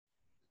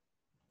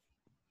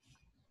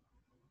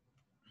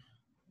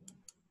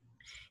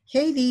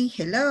Heidi,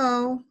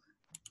 hello.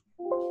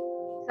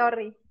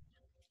 Sorry,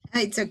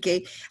 It's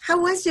okay.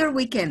 How was your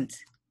weekend?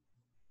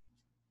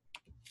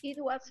 it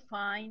was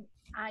fine.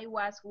 I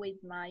was with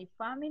my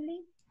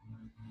family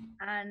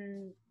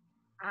and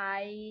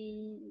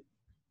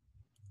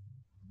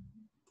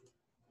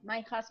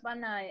my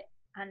husband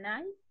and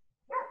I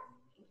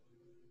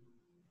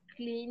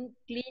clean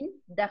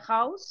the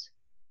house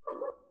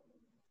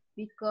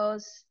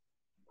because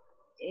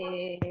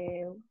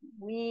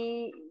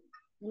we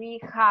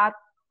had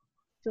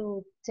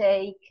to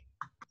take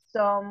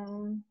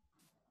some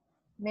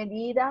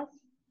medidas.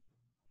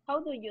 How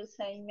do you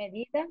say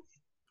medidas?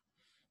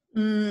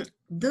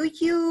 Do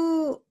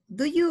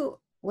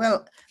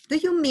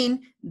you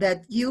mean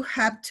that you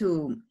have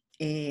to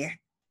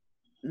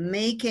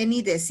make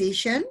any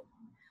decision,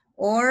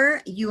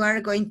 or you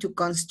are going to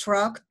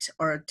construct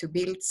or to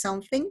build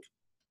something?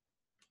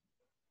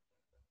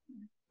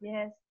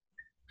 Yes.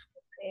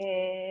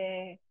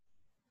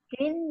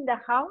 Clean the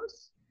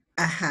house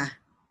Ajá.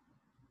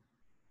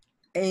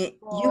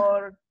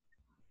 por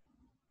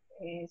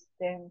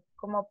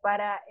como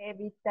para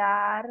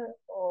evitar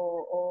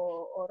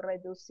o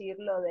reducir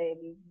lo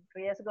del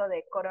riesgo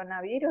de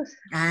coronavirus.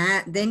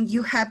 Then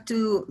you have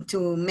to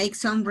make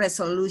some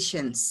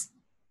resolutions.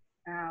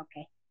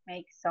 Okay,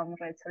 make some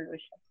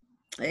resolutions.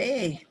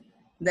 Hey,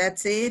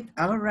 that's it.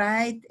 All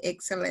right,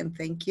 excellent.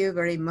 Thank you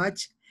very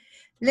much.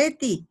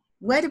 Letty,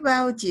 what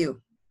about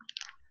you?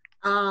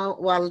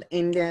 Well,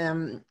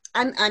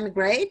 I'm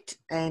great,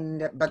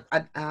 but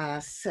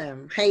as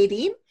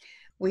Heidi,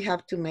 we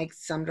have to make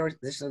some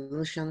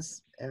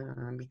resolutions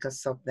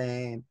because of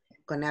the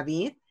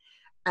Conv.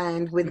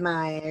 And with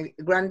my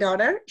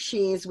granddaughter,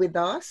 she is with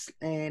us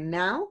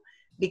now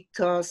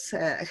because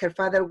her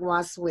father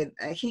was with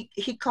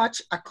he caught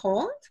a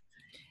cold.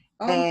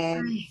 Oh,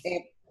 and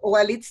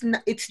well,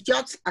 it's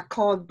just a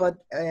cold, but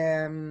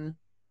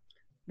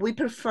we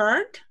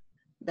preferred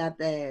that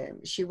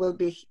she will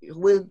be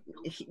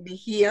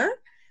here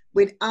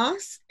with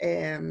us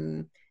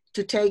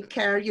to take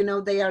care. You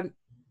know, they are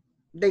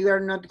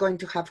not going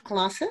to have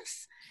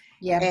classes,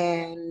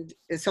 and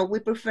so we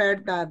prefer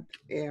that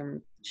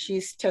she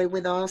stay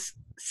with us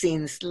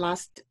since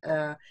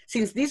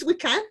this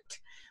weekend.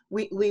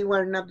 We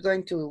were not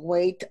going to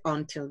wait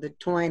until the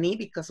 20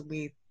 because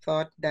we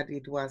thought that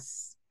it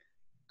was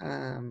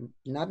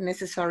not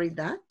necessary.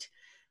 That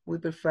we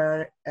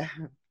prefer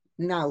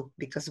now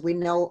because we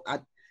know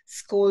at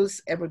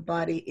schools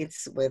everybody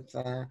is with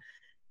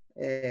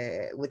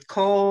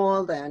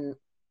cold, and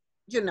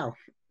you know.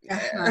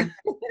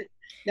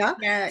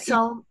 Yeah.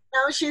 So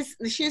now she's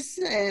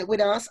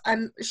with us,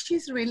 and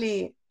she's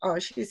really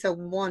she's a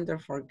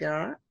wonderful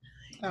girl.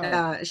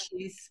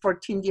 She's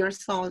 14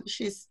 years old.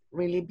 She's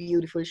really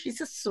beautiful.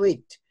 She's a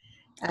sweet,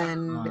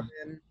 and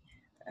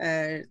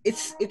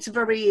it's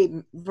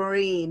very,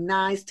 very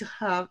nice to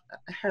have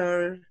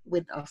her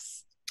with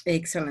us.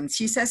 Excellent.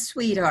 She's a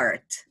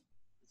sweetheart.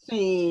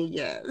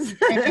 Yes.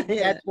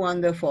 That's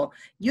wonderful.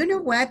 You know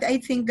what? I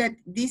think that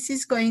this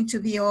is going to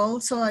be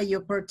also an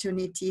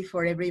opportunity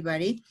for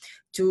everybody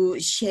to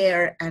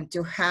share and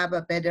to have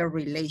a better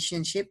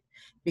relationship,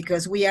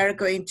 because we are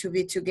going to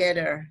be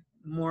together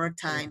more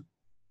time.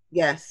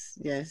 Yes,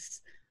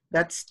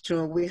 that's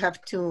true. We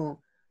have to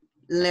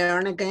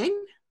learn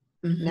again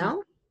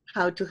now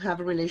how to have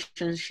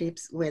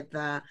relationships with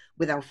our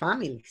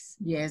families.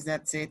 Yes,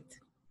 that's it.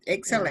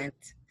 Excellent.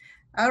 Yeah.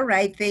 All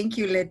right. Thank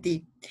you,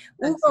 Letty.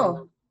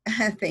 Hugo,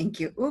 thank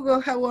you. Hugo,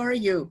 how are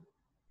you?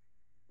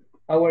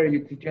 How are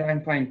you, teacher?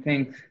 I'm fine,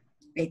 thanks.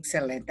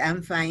 Excellent.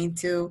 I'm fine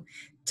too.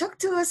 Talk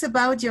to us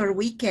about your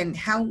weekend.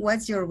 How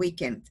was your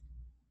weekend?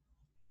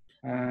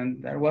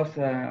 And that was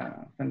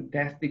a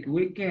fantastic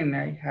weekend.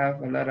 I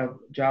have a lot of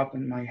job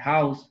in my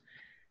house.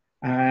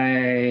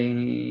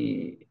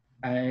 I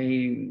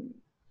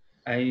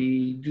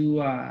do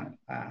a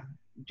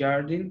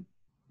garden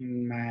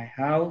in my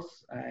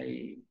house.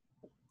 I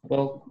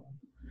bought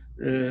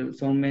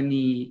so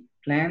many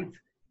plants,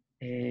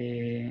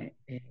 and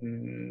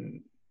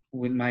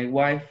with my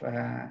wife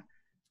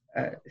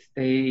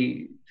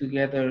stay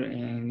together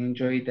and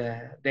enjoy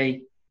the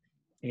day.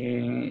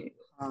 And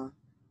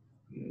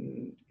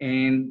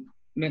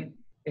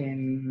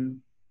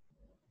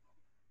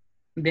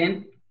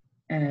then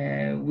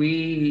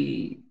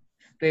we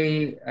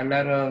stay a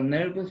lot of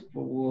nervous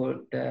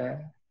for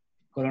the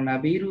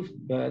coronavirus,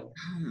 but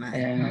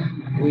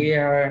we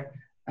are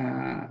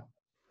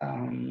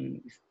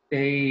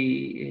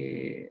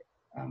stay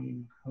how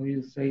do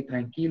you say,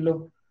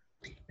 tranquilo,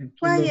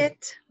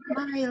 quiet,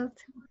 mild,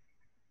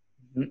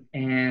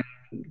 and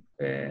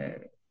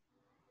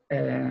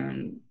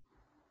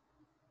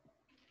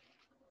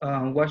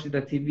watch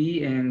the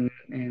TV and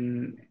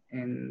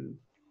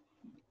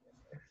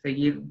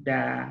seguir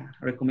the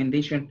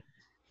recommendation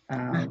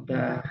of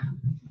the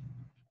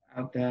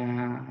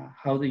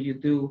how do you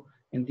do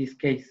in this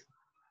case.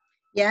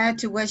 Yeah,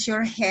 to wash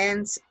your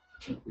hands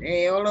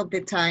all of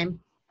the time.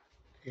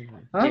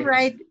 All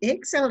right,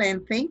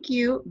 excellent. Thank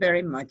you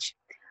very much.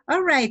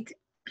 All right,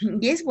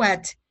 guess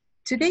what?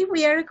 Today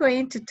we are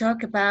going to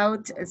talk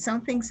about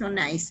something so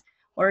nice.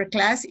 Our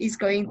class is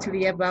going to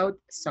be about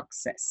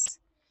success.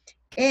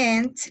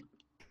 And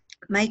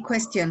my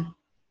question,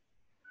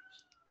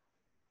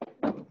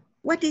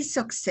 what is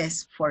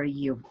success for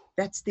you?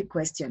 That's the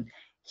question.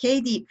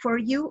 Heidi, for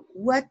you,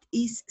 what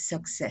is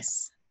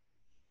success?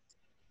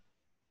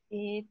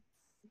 It,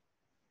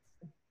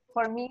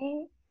 for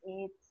me,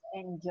 it's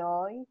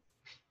enjoy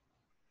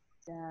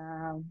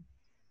the,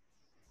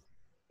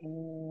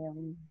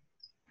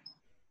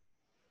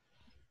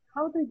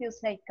 how do you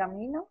say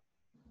camino?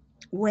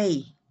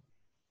 Way.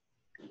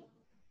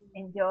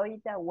 Enjoy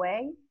the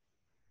way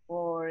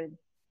or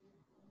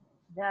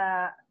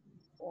the,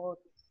 or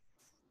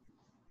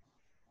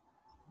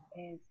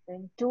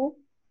two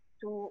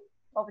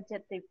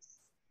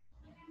objectives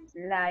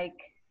like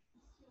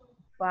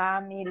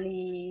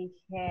family,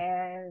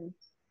 health,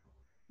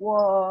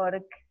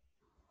 work,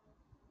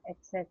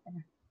 etc.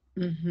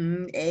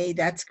 Hey,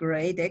 that's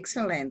great.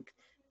 Excellent.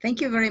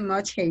 Thank you very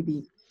much,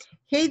 Heidi.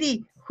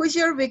 Heidi, who's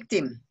your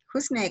victim?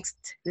 Who's next?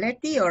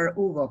 Letty or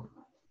Hugo?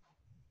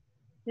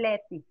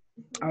 Letty.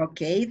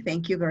 Okay,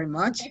 thank you very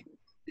much.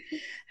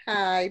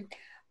 Hi.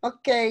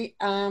 Okay.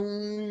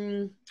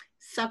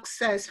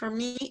 Success for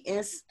me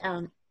is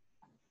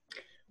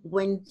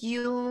when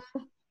you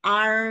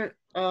are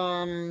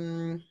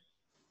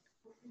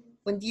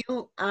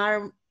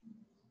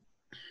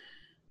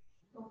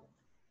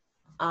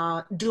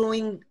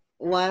doing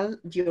well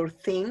your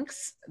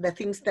things, the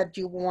things that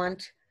you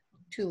want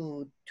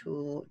to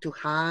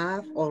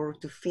have or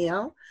to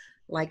feel.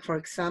 Like for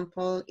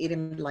example,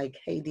 eating like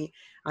Heidi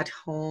at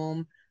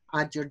home,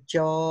 at your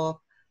job,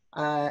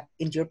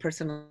 in your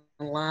personal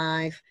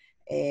life,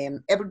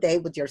 every day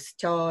with your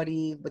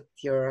study, with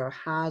your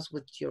house,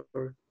 with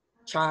your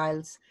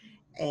childs.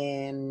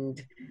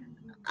 And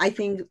I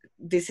think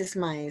this is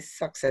my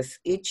success.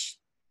 Each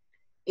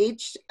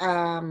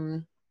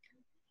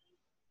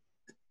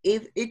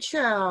if each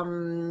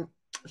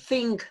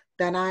thing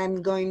that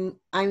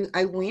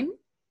I win,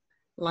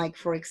 like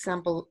for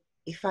example,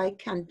 if I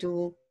can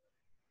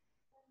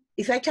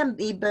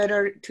be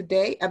better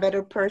today, a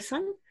better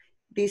person,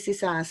 this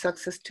is a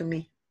success to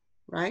me,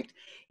 right?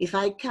 If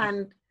I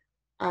can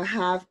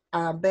have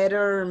a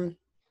better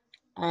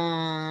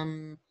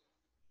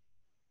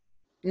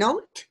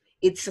note,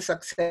 it's a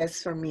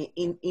success for me.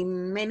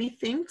 In many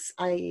things,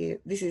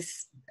 this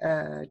is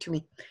to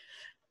me.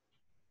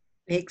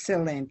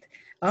 Excellent.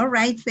 All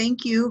right,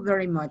 thank you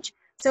very much.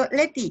 So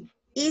Letty,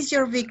 is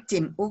your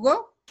victim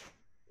Hugo?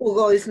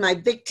 Hugo is my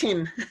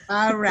victim.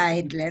 All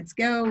right, let's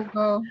go,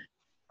 Hugo.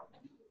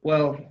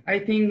 Well, I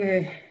think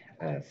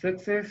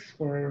success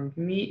for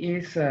me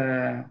is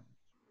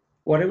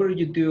whatever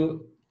you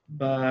do,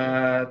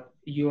 but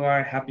you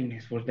are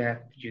happiness for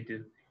that you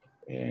do.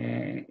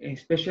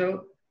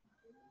 Special,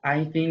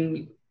 I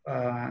think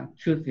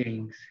two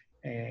things.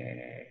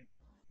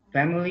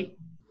 Family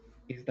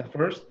is the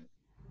first,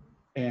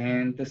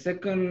 and the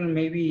second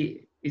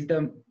maybe is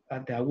the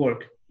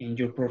work in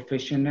your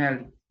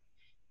professionality.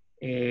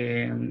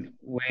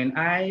 When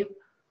I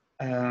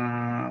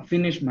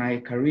finish my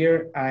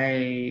career,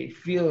 I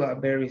feel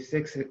very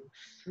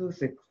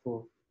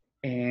successful,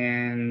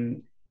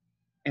 and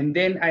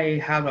then I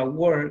have a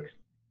work,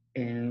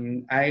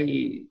 and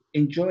I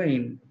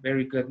enjoying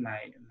very good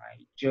my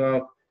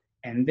job,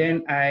 and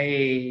then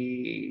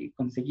I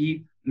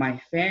conseguí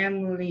my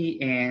family,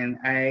 and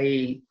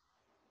I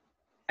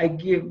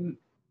give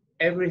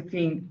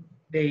everything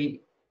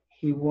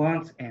he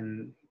wants,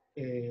 and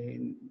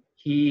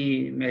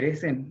he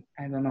merecen.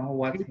 I don't know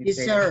what he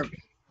said. Deserve.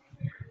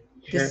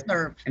 Sure.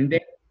 Deserve. And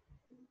then,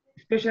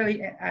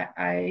 especially,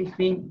 I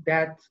think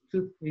that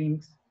two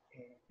things,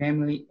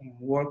 family and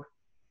work,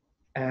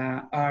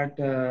 are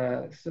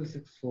the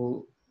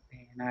successful,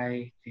 and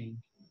I think.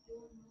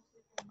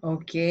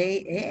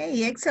 Okay,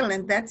 hey,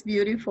 excellent. That's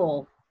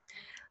beautiful.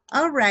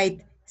 All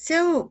right,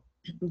 so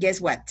guess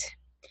what?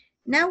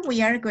 Now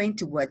we are going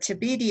to watch a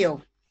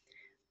video.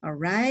 All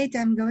right,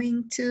 I'm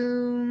going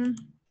to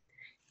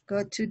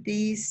go to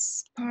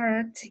this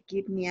part.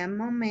 Give me a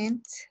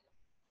moment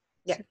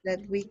so that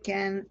we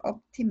can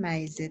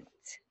optimize it.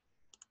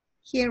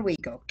 Here we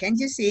go. Can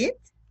you see it?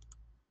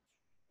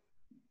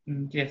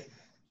 Yes.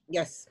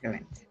 Yes.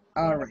 Excellent.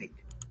 All right.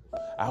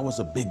 I was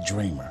a big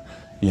dreamer,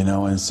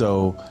 and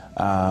so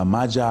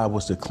my job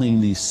was to clean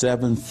these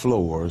 7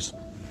 floors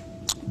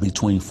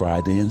between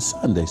Friday and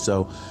Sunday.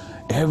 So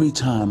every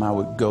time I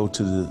would go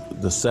to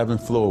the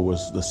 7th floor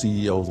was the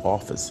CEO's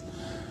office.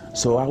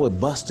 So I would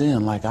bust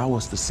in like I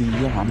was the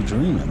CEO. I'm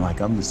dreaming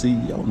like I'm the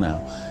CEO now.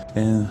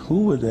 And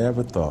who would have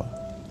ever thought?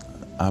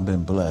 I've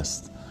been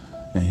blessed.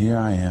 And here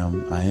I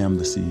am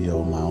the CEO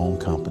of my own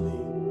company.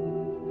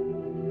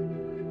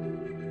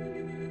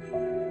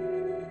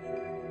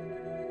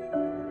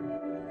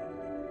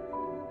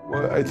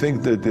 Well, I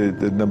think that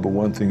the number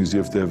one thing is you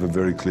have to have a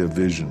very clear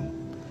vision,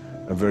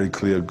 a very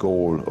clear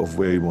goal of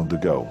where you want to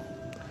go,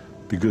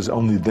 because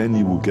only then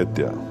you will get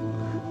there.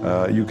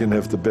 You can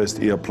have the best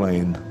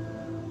airplane,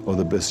 or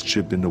the best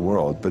ship in the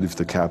world, but if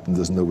the captain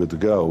doesn't know where to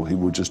go, he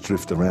will just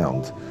drift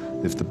around.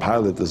 If the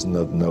pilot does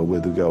not know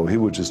where to go, he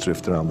will just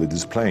drift around with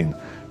his plane.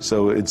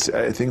 So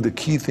I think the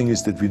key thing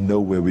is that we know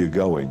where we're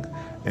going,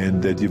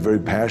 and that you're very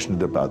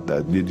passionate about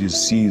that. You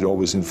see it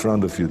always in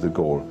front of you, the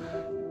goal.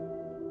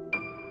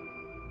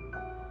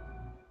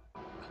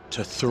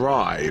 To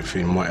thrive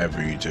in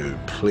whatever you do,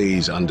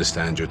 please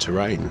understand your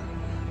terrain.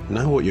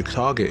 Know what your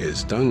target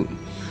is. Don't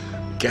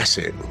guess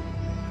it.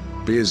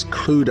 Be as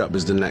clued up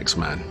as the next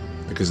man,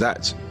 because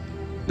that's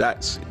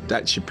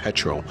your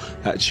petrol.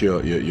 That's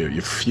your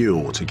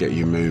fuel to get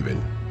you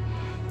moving.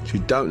 If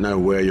you don't know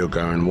where you're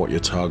going, what your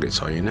targets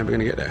are, you're never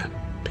going to get there.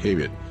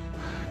 Period.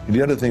 And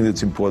the other thing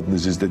that's important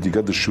is that you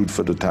got to shoot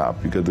for the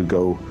top. You got to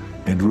go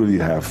and really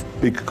have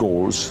big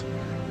goals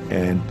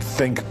and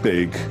think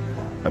big,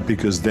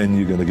 because then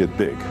you're going to get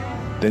big.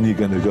 Then you're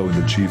going to go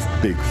and achieve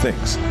big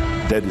things.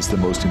 That is the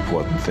most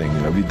important thing.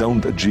 You know, we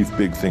don't achieve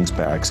big things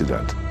by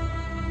accident.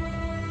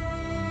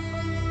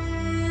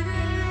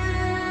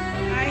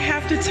 I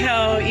have to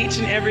tell each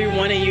and every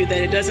one of you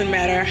that it doesn't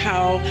matter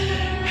how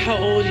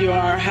old you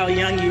are, how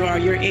young you are,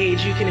 your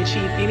age, you can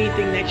achieve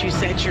anything that you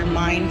set your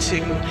mind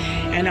to.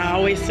 And I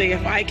always say,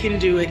 if I can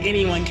do it,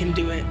 anyone can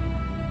do it.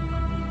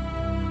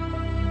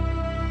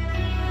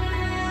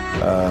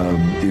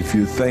 If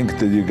you think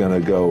that you're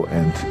going to go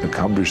and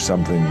accomplish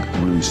something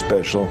really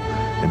special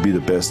and be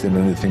the best in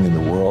anything in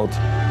the world,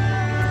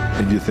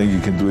 and you think you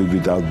can do it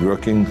without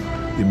working,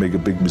 you make a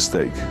big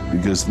mistake.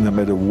 Because no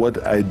matter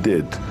what I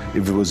did,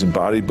 if it was in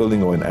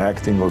bodybuilding or in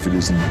acting or if it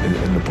is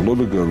in the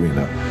political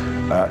arena,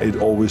 it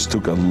always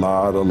took a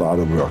lot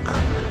of work.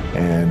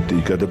 And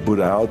you got to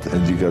put out,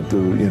 and you got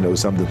to,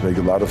 sometimes make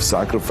a lot of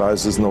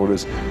sacrifices and all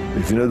this.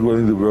 If you're not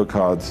willing to work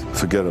hard,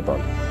 forget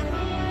about it.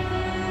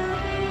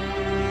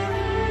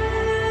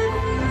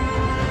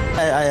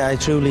 I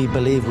truly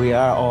believe we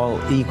are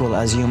all equal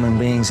as human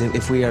beings.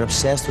 If we are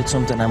obsessed with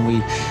something and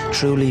we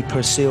truly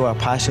pursue our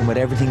passion with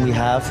everything we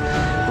have,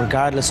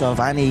 regardless of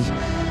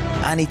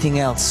anything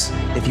else,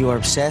 if you are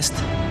obsessed,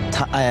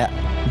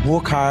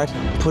 work hard,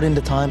 put in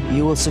the time,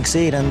 you will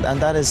succeed. And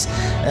that is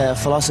a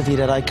philosophy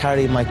that I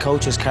carry, my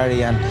coaches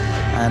carry. And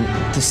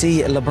to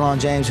see LeBron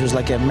James, who's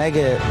like a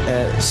mega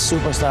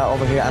superstar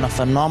over here and a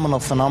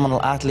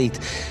phenomenal athlete,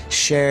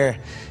 share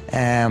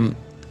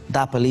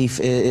that belief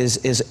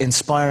is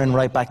inspiring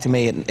right back to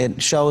me.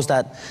 It shows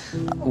that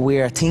we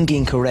are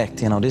thinking correct.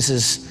 This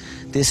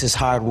is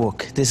hard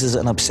work. This is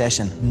an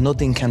obsession.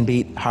 Nothing can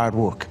beat hard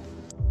work.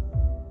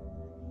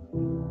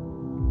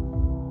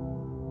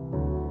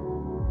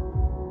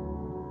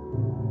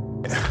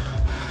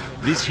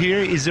 This here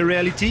is the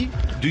reality?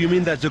 Do you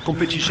mean that the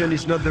competition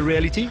is not the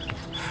reality?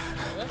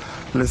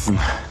 Listen,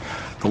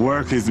 the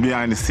work is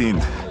behind the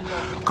scene.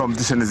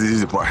 Competition is the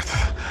easy part.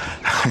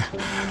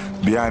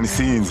 Behind the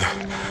scenes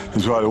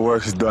is where the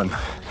work is done.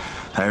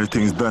 And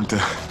everything is done to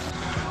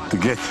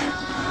get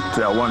to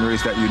that one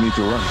race that you need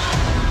to run.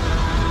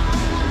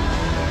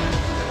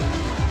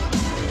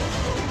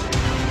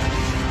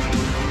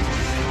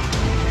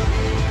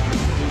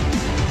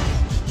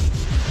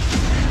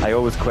 I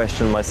always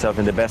questioned myself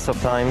in the best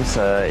of times,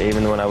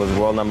 even when I was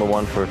world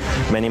 #1 for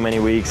many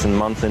weeks and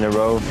months in a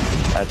row.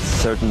 At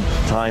certain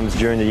times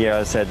during the year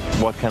I said,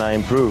 what can I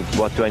improve?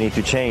 What do I need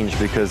to change?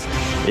 Because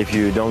if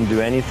you don't do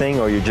anything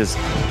or you just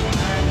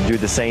do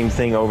the same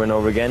thing over and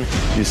over again,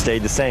 you stay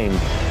the same.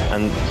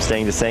 And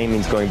staying the same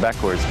means going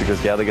backwards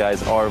because the other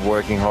guys are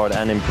working hard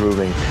and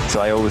improving. So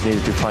I always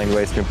needed to find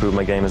ways to improve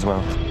my game as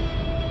well.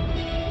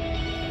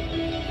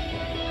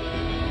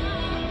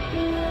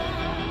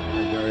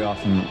 I very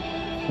often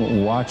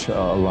watch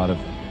a lot of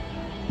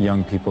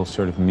young people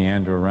sort of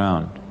meander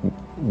around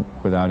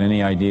without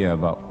any idea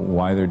about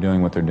why they're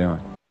doing what they're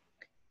doing.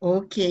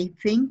 Okay,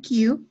 thank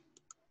you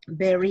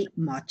very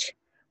much.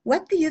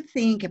 What do you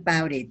think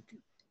about it?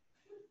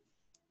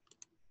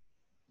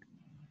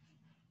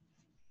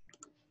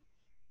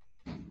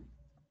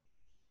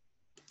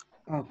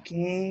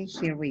 Okay,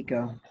 here we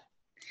go.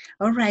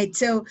 All right,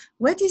 so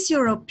what is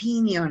your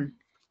opinion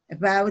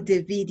about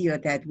the video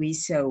that we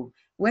saw?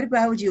 What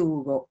about you,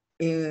 Hugo?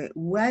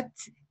 What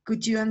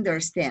could you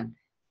understand?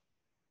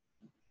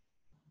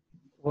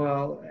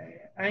 Well,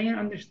 I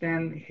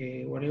understand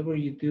whatever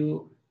you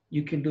do,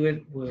 you can do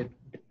it with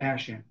the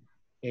passion.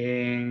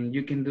 And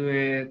you can do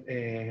it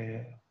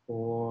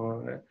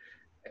for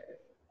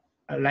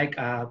like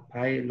a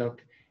pilot.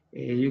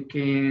 You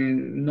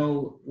can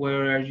know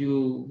where are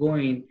you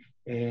going.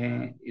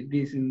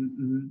 This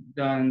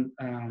don't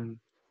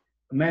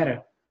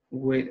matter.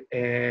 With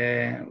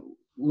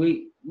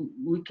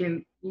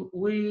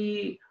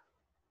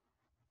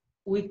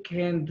we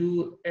can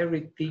do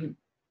everything,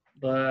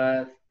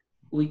 but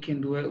we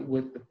can do it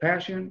with the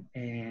passion,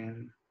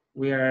 and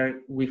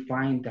we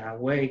find a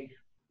way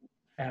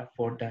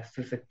for that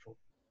successful.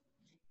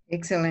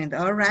 Excellent.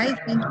 All right.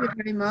 Thank you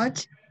very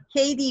much.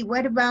 Heidi,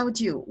 what about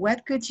you?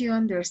 What could you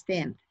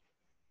understand?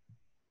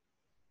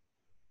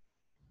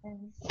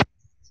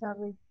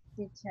 Sorry,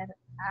 teacher.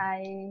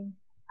 I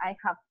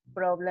have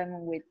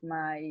problem with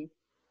my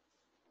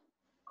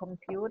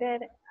computer,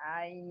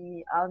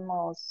 I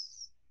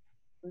almost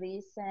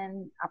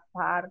listen a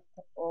part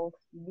of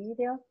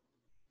video,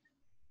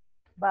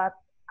 but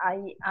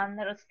I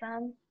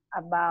understand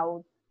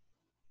about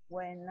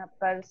when a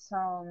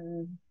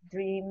person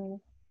dream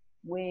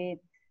with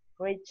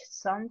reach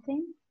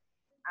something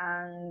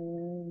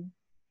and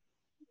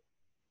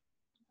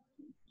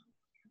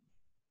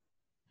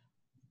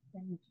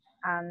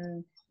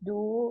and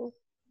do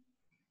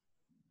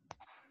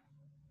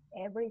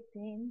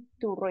everything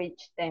to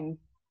reach them.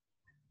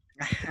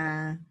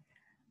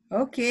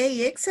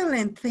 Okay,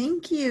 excellent.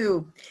 Thank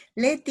you.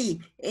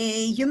 Letty,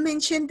 you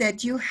mentioned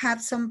that you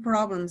have some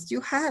problems.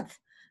 You have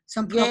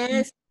some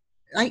problems.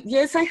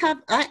 Yes, I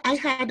have.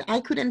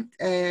 I couldn't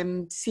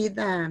see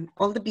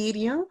all the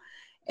video,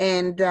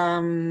 and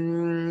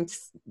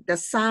the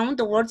sound,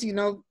 the words.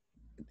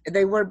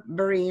 They were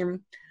very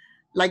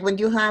like when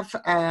you have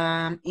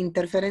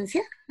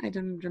interferencia. I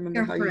don't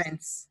remember how you.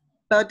 Interference.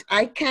 But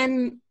I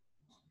can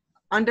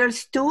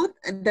understood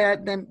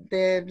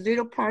the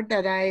little part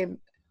that I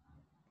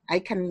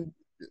can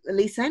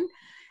listen.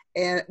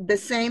 The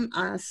same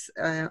as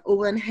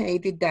Owen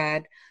hated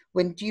that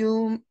when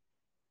you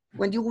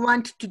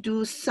want to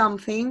do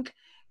something,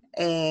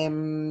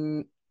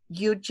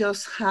 you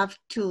just have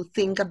to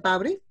think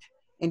about it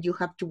and you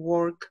have to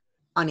work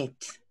on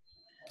it.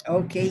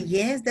 Okay,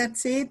 yes,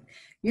 that's it.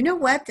 You know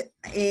what?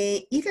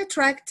 It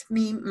attract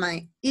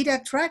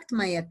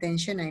my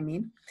attention. I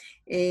mean,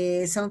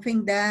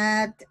 something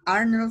that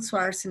Arnold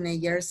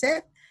Schwarzenegger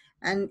said,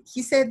 and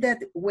he said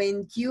that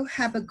when you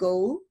have a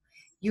goal,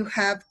 you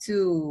have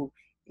to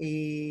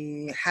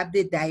have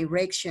the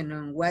direction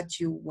on what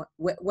you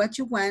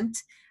want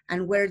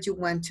and where you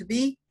want to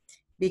be,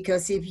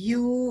 because if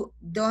you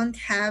don't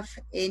have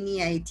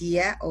any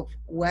idea of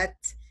what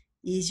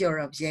is your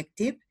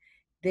objective,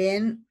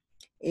 then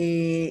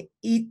it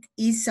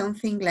is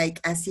something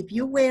like as if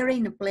you were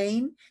in a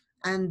plane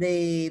and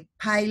the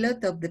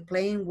pilot of the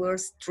plane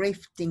was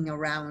drifting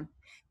around,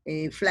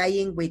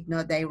 flying with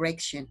no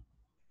direction.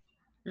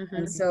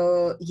 And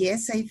so,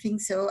 yes, I think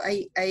so.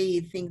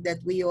 I think that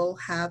we all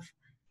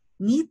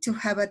need to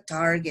have a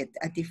target,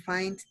 a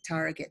defined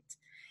target.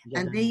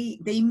 Yeah. And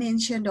they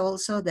mentioned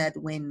also that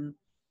when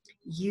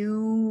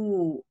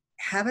you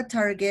have a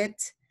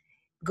target,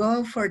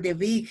 go for the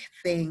big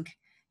thing.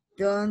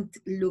 Don't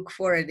look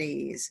for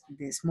the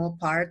small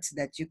parts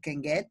that you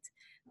can get,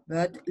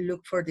 but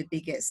look for the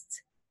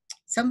biggest.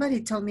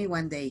 Somebody told me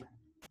one day,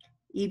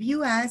 if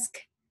you ask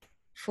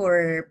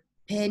for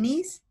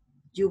pennies,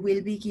 you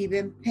will be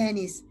given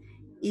pennies.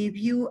 If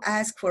you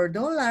ask for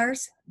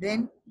dollars,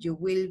 then you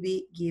will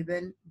be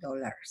given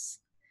dollars.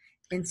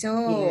 And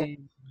so,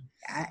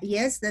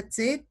 yes, that's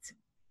it.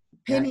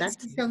 Pennies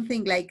is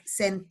something like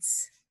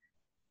cents.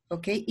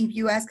 Okay, if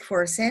you ask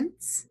for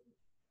cents,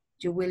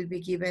 you will be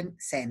given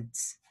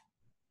cents.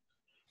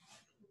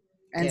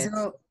 And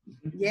so,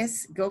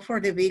 yes, go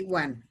for the big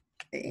one.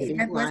 The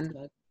big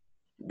one.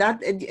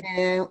 That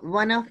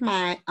one of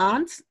my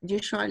aunts she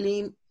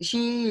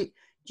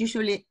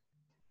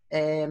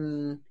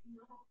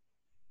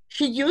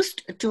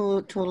used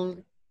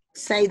to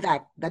say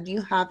that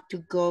you have to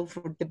go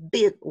for the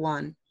big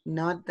one,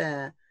 not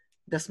the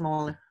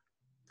smaller.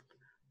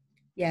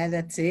 Yeah,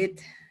 that's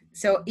it.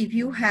 So if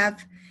you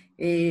have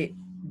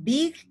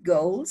big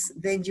goals,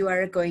 then you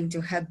are going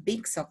to have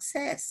big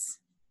success.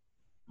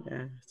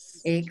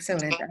 Yes.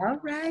 Excellent. All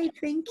right.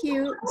 Thank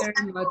you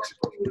very much.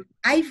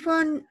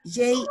 iPhone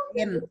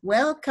JM,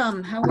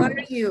 welcome. How are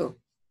you?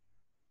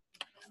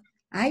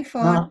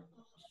 iPhone.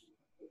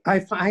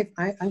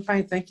 I'm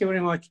fine. Thank you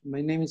very much.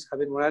 My name is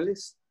Javier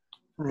Morales.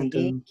 And,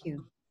 Thank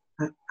you.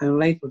 I'm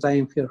late, but I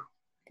am here.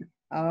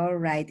 All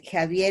right,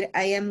 Javier,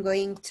 I am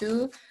going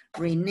to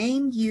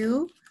rename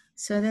you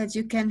so that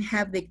you can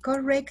have the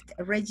correct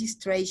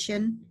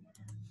registration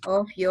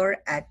of your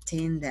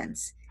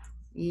attendance.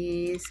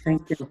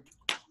 Thank you.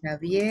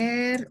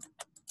 Javier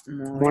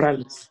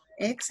Morales.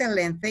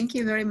 Excellent. Thank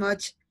you very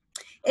much.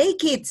 Hey,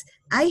 kids,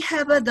 I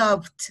have a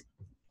doubt.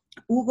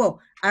 Hugo,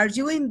 are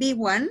you in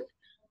B1?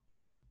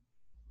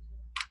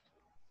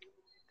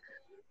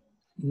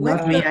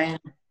 Not me.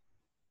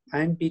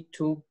 I'm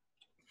B2.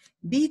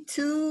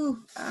 B2.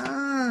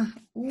 Ah,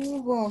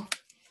 Hugo.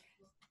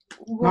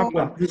 No,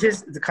 well, this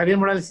is Javier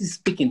Morales is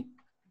speaking.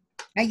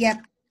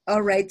 Yeah.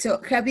 All right. So,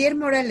 Javier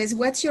Morales,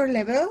 what's your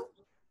level?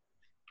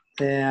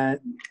 Is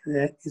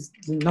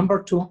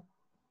number 2.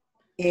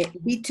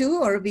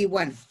 B2 or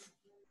B1?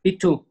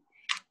 B2.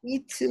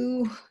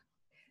 B2.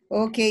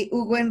 Okay,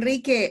 Hugo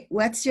Enrique,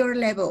 what's your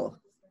level?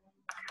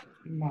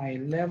 My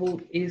level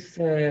is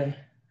B1.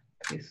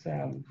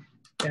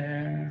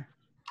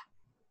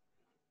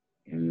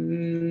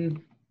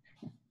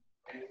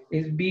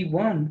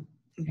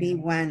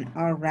 B1.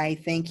 All right,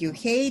 thank you.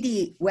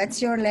 Heidi,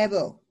 what's your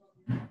level?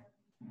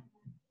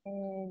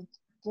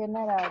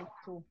 General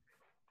 2.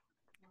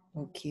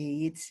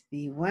 Okay, it's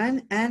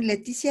B1. And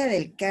Leticia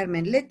del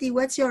Carmen. Leti,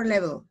 what's your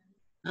level?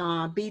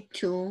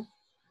 B2.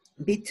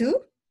 B2?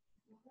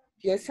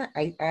 Yes,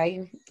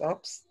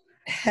 oops.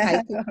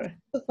 I think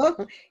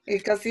so,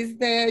 because it's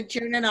the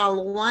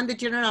general one, the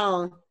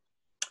general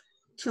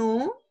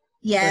two.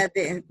 Yeah,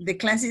 the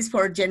class is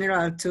for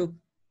general too.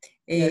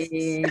 Yes.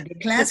 The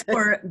class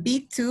for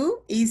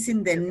B2 is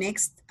in the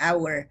next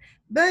hour.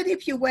 But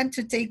if you want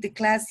to take the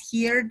class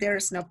here,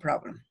 there's no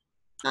problem.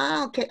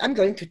 Ah, okay. I'm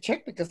going to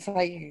check because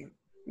I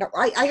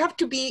have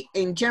to be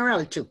in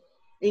general too.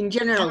 In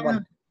general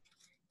one.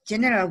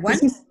 General one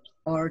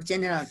or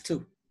general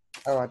two?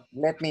 Oh,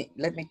 let me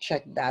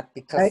check that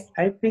because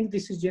I think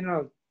this is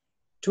general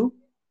two.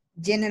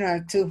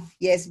 General two,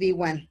 yes,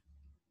 B1.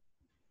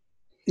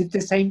 It's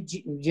the same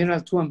general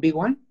two and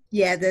B1?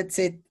 Yeah, that's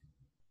it.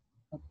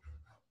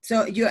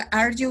 So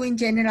are you in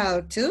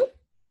general two?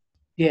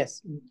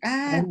 Yes.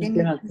 Ah,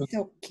 then it's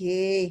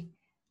okay.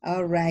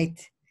 All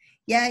right.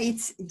 Yeah,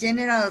 it's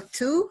general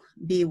 2,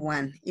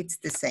 B1. It's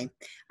the same.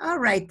 All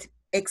right.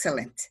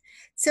 Excellent.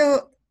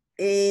 So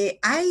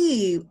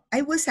I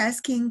was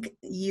asking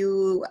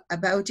you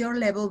about your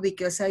level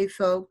because I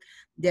thought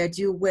that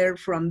you were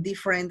from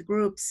different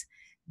groups,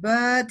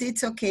 but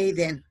it's okay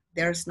then.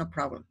 There's no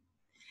problem.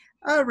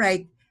 All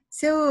right.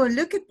 So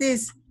look at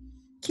this.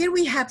 Here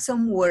we have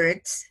some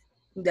words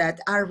that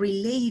are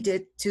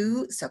related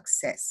to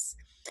success.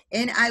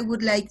 And I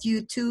would like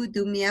you to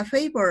do me a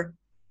favor.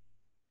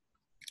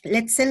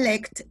 Let's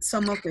select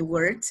some of the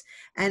words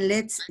and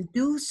let's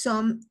do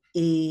some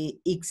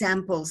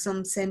examples,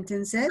 some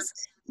sentences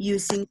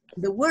using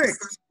the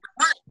words.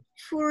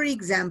 For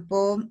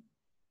example,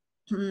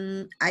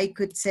 I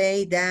could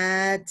say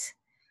that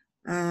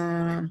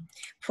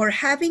for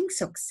having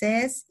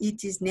success,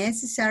 it is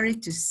necessary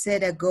to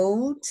set a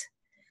goal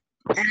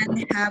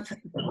and have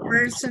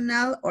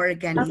personal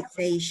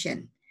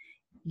organization.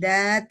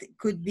 That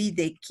could be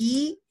the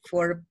key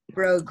for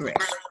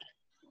progress,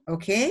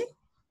 okay?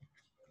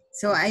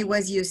 So I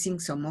was using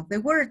some of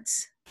the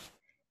words.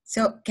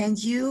 So can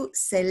you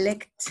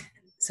select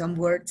some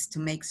words to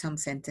make some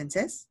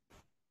sentences?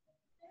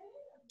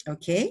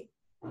 Okay.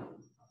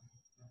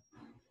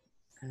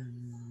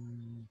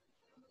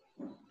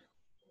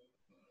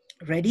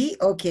 Ready?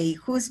 Okay,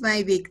 who's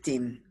my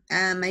victim?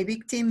 My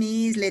victim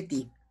is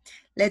Letty.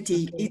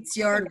 Letty, okay. It's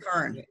your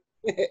turn.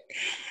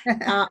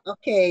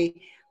 Okay,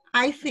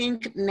 I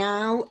think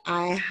now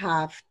I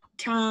have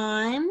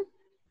time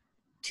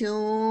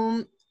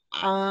to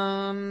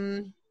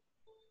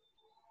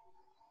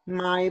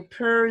my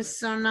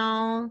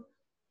personal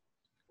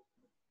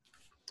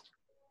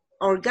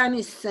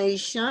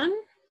organization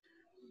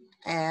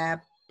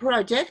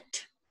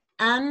project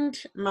and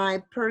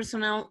my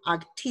personal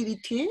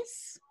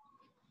activities,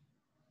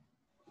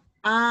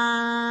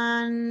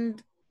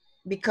 and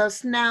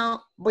because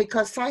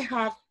I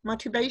have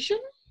motivation,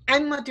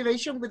 I'm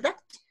motivation with that.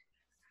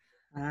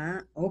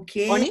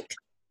 Okay. On it?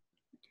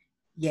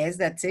 Yes,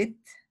 that's it.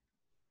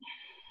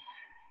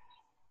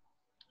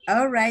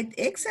 All right,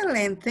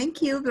 excellent.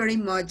 Thank you very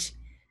much.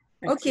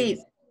 Okay,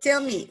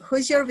 tell me,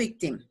 who's your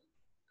victim?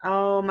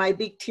 Oh, my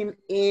victim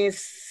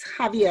is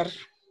Javier.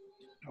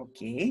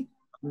 Okay.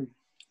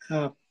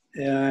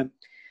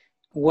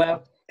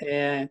 Well,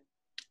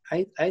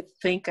 I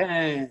think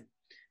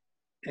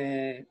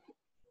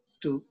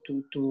to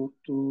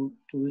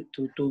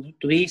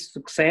be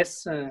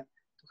success, to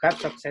have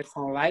success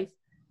in life,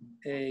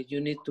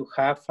 you need to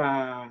have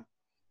a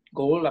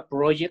goal, a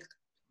project,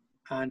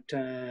 and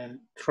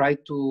try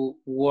to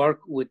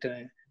work with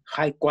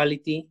high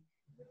quality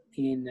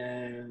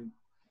in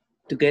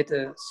to get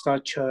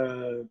such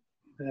the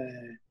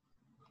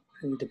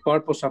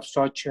purpose of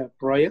such a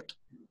project.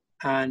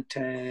 And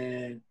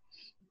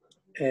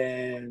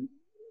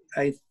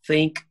I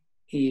think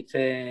if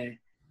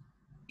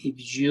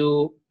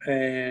you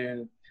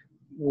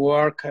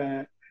work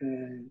as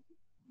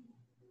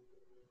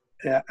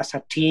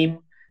a team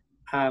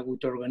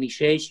with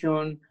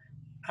organization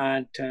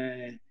and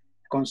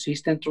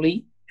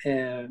consistently,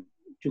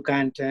 you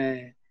can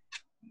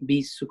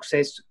be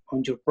success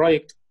on your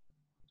project.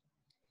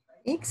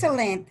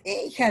 Excellent.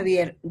 Hey,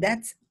 Javier,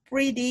 that's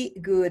pretty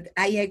good.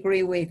 I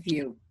agree with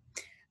you.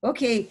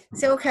 Okay,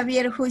 so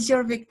Javier, who's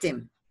your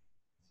victim?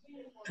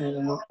 I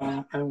don't know.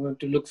 I'm going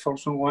to look for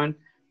someone.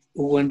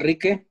 Hugo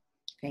Enrique.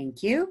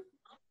 Thank you.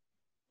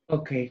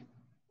 Okay.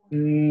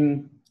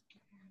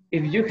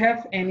 If you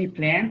have any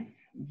plan,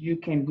 you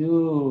can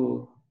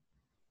do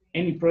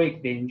any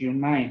project in your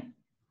mind.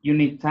 You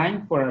need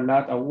time for a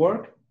lot of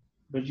work,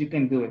 but you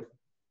can do it.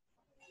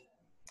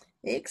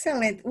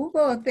 Excellent.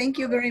 Hugo, thank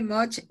you very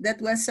much.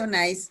 That was so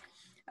nice.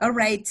 All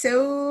right,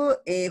 so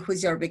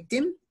who's your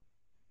victim?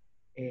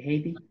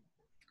 Heidi.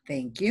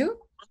 Thank you.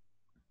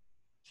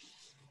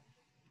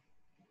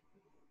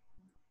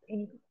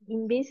 In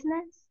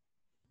business,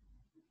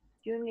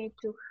 you need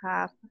to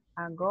have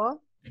a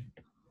goal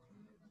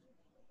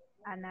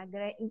and a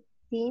great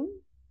team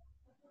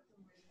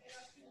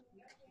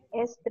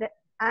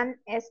and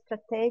a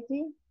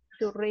strategy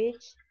to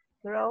reach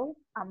growth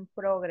and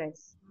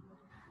progress.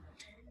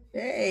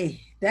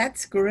 Hey,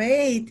 that's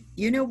great.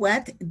 You know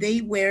what?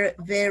 They were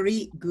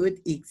very good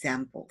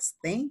examples.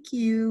 Thank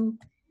you.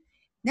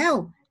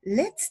 Now,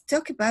 let's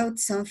talk about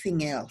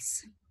something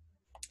else.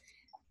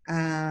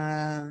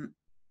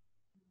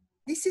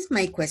 This is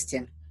my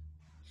question.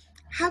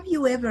 Have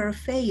you ever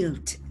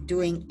failed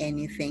doing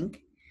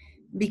anything?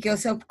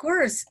 Because of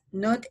course,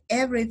 not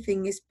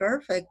everything is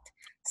perfect.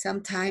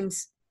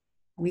 Sometimes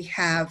we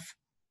have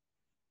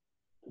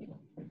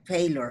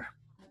failure.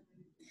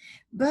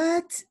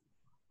 But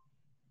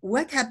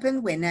what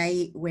happened when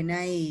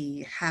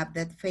I have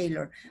that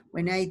failure,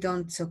 when I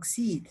don't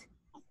succeed?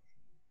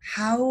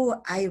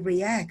 How I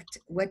react?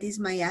 What is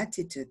my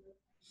attitude?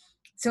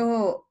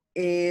 So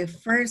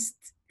first,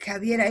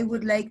 Javier, I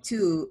would like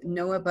to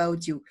know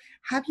about you.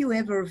 Have you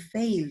ever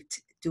failed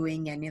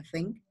doing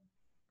anything?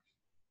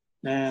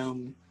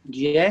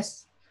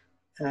 Yes,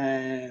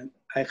 I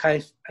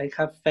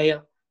have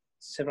failed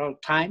several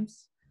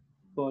times,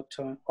 but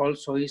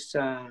also it's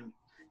an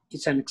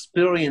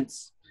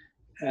experience.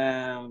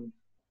 The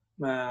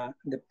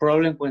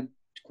problem when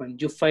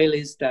you fail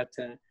is that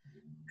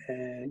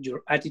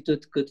your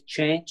attitude could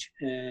change.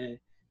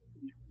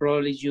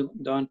 Probably you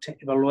don't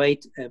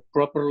evaluate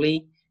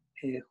properly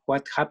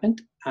what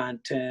happened, and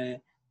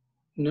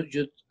no,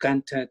 you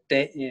can't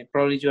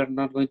probably you are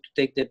not going to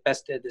take the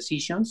best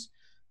decisions.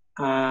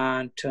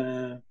 And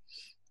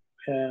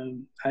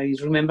I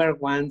remember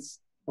once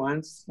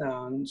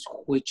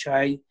which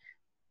I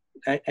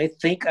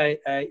think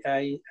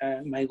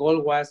my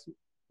goal was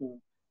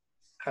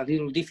a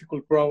little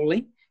difficult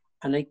probably,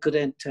 and I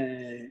couldn't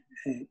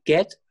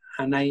get,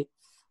 and I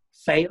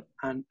failed,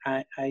 and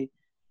I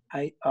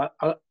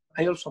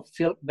also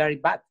feel very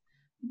bad,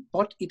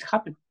 but it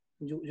happened.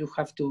 You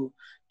have to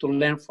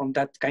learn from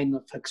that kind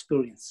of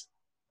experience.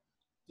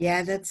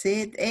 Yeah, that's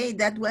it. Hey,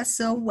 that was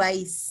so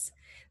wise.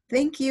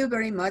 Thank you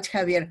very much,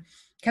 Javier.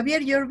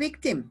 Javier, your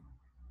victim.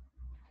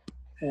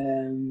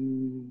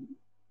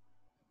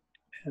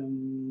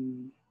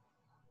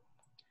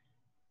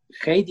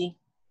 Heidi.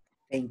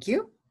 Thank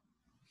you.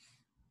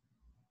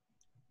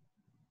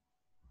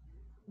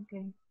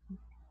 Okay.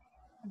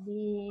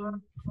 The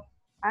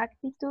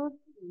attitude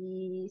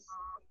is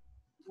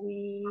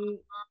we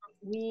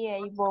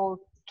able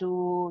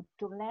to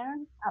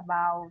learn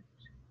about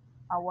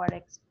our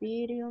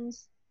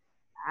experience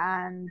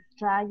and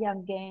try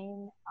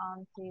again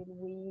until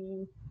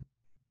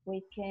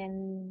we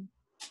can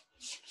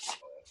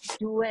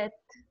do it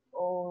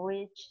or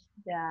reach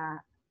the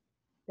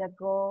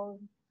goal.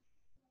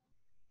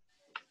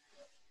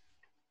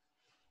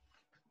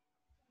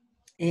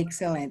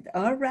 Excellent.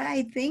 All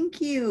right,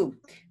 thank you.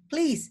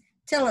 Please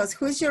tell us,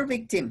 who's your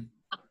victim?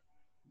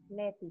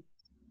 Letty.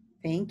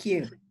 Thank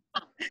you.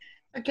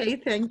 Okay,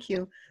 thank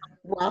you.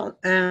 Well,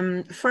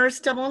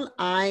 first of all,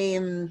 I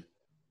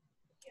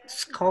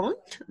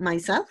scold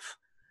myself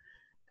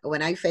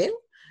when I fail.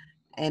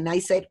 And I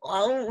said,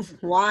 oh,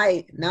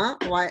 why? No,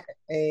 why?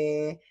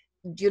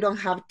 You don't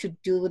have to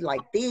do it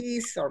like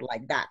this or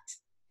like that.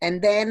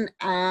 And then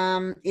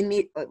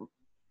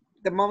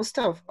the most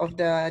of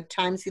the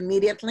times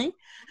immediately,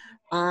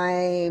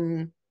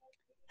 I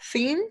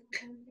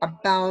think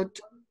about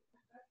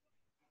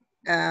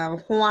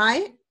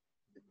why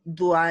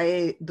do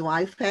I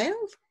fail?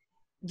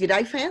 Did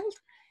I fail?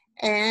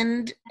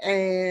 And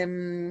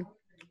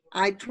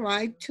I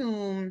try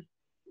to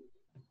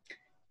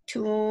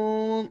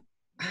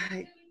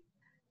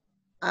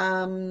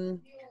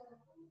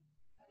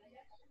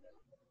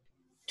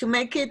to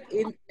make it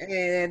in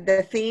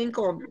the thing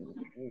or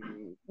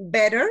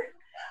better,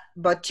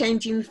 but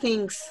changing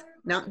things.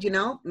 Now, you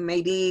know,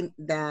 maybe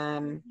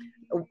the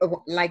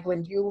like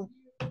when you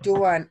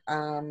do an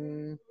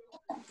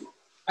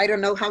I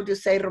don't know how to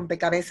say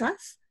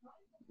rompecabezas.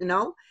 You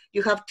know,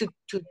 you have to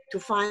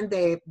find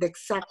the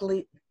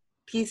exactly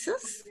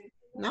pieces.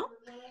 No,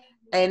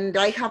 and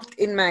I have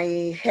in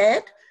my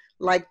head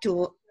like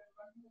to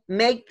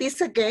make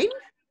this again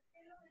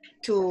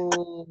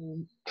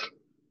to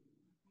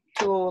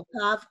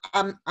have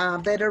a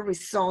better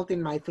result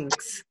in my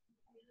things.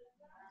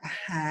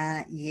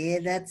 Yeah,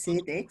 that's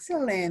it.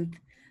 Excellent.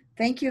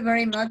 Thank you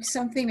very much.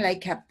 Something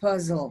like a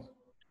puzzle.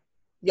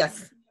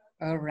 Yes.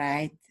 All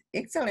right.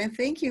 Excellent.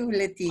 Thank you,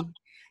 Letty.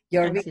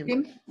 Your Thank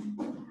victim?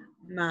 You.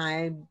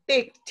 My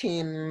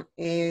victim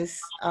is,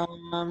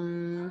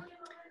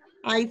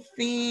 I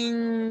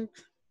think,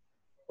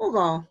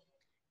 Hugo.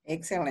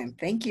 Excellent.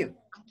 Thank you.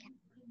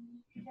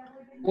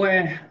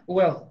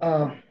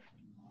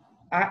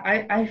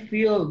 I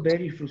feel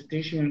very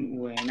frustration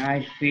when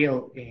I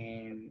fail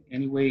in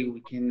any way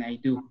I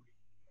do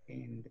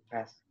in the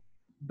past.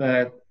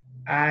 But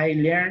I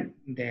learned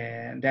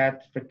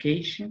that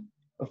vacation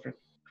or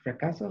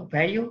fracaso,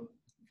 fail.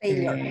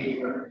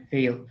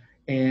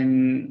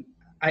 And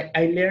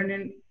I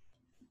learned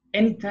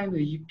anytime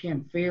that you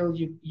can fail,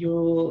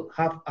 you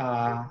have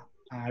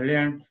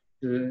learn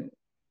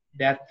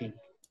that thing.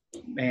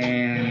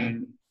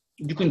 And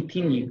you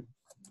continue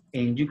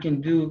and you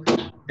can do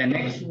the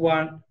next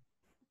one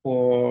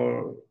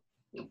for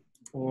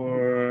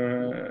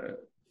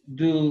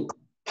do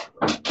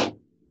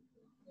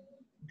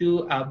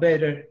a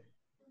better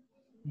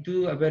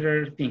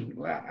thing.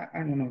 I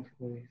don't know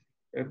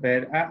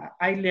but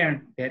I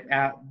learned that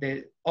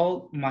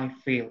all my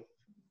fail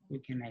we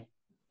can make.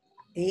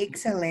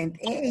 Excellent.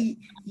 Hey,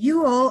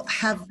 you all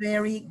have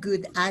very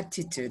good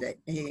attitude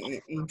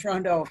in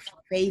front of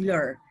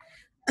failure.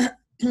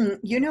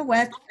 You know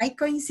what? I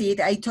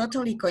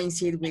totally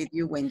coincide with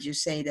you when you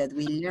say that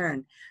we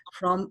learn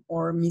from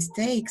our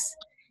mistakes.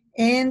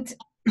 And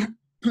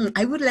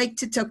I would like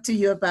to talk to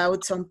you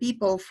about some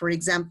people. For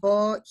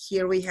example,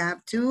 here we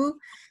have two,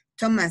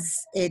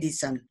 Thomas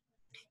Edison.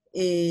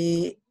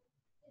 Eh,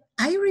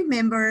 I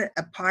remember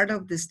a part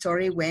of the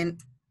story when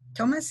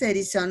Thomas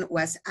Edison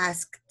was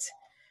asked,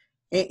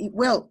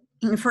 well,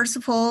 first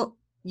of all,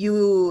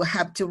 you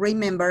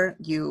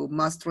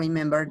must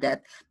remember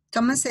that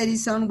Thomas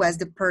Edison was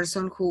the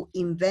person who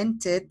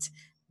invented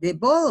the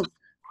bulb.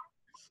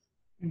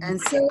 And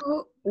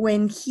so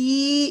when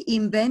he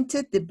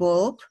invented the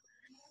bulb,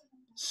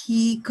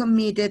 he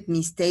committed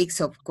mistakes,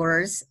 of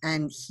course,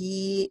 and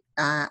he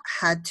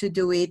had to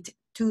do it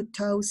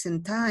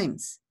 2,000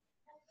 times.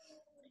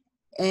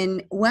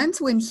 And once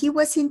when he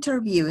was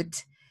interviewed,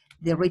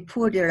 the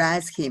reporter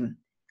asked him,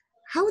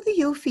 how do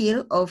you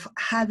feel of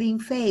having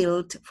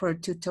failed for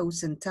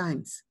 2,000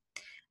 times?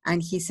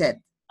 And he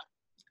said,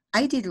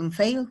 I didn't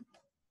fail.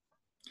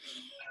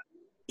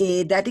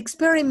 That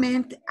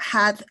experiment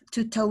had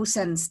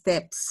 2,000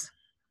 steps.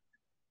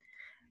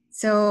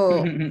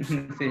 So,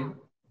 Sí.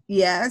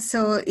 yeah,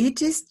 so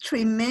it is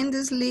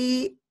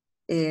tremendously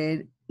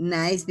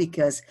nice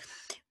because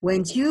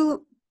when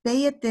you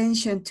pay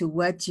attention to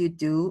what you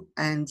do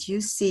and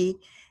you see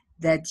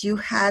that you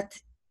had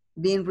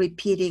been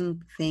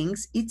repeating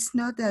things, it's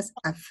not as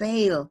a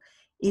fail,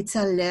 it's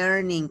a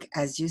learning,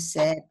 as you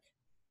said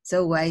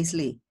so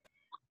wisely.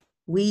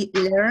 We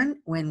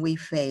learn when we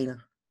fail,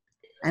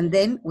 and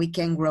then we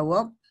can grow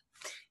up.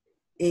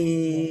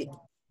 Do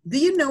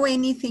you know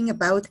anything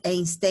about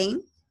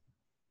Einstein?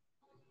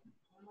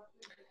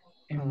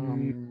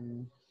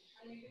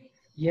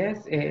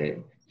 Yes,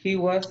 he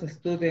was a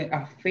student,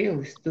 a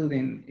failed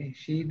student.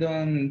 She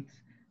don't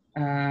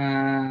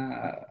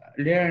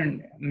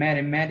learn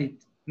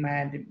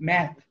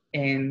math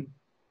and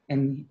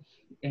in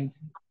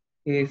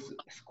his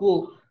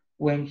school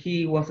when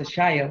he was a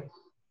child,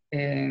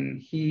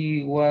 and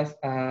he was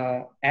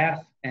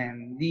F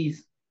and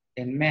this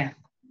and math.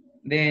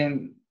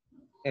 Then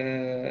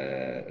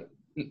it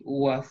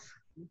was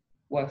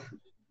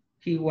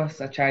he was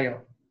a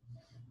child.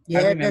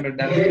 I remember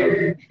that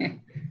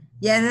story.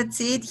 Yeah, that's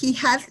it. He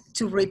had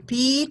to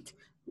repeat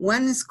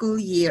one school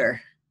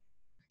year.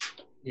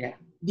 Yeah.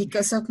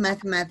 Because of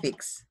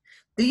mathematics.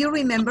 Do you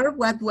remember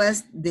what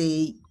was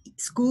the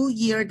school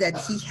year that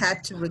he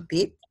had to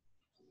repeat?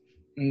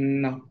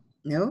 No.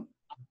 No?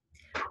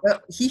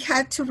 Well, he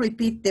had to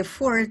repeat the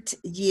 4th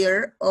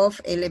year of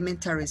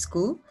elementary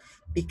school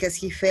because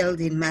he failed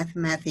in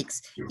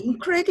mathematics.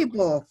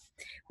 Incredible.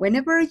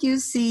 Whenever you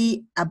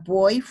see a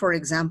boy, for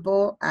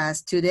example, a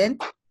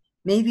student,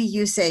 maybe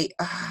you say,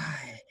 oh,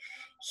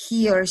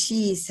 he or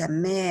she is a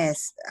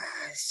mess.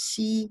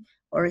 She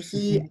or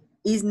he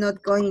is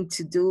not going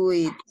to do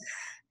it.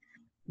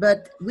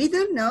 But we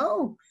don't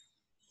know.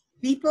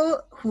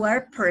 People who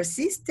are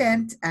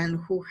persistent and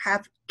who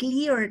have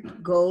clear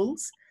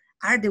goals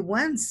are the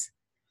ones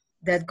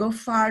that go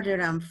farther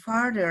and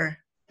farther.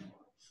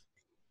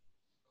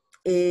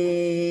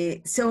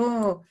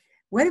 So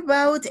what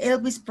about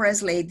Elvis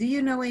Presley? Do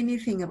you know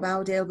anything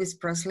about Elvis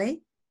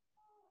Presley?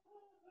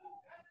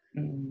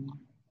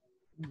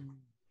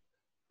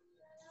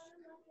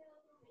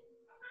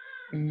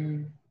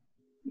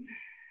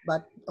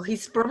 But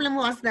his problem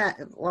was that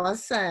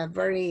was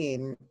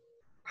very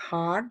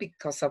hard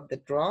because of the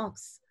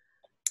drugs.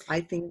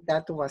 I think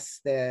that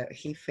was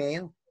he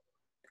failed.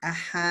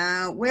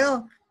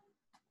 Well,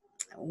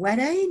 what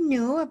I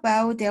knew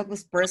about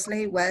Elvis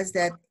Presley was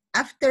that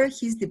after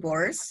his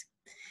divorce,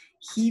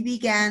 he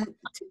began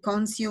to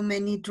consume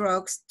many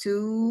drugs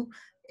to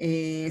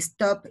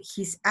stop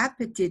his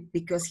appetite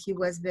because he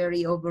was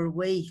very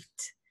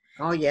overweight.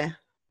 Oh, yeah.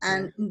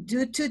 And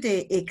due to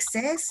the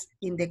excess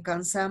in the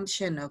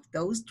consumption of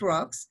those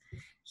drugs,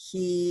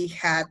 he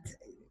had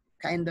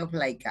kind of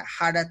like a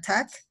heart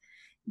attack.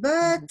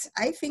 But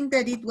I think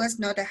that it was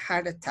not a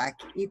heart attack.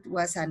 It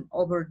was an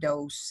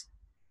overdose.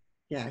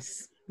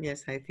 Yes,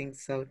 yes, I think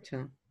so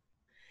too.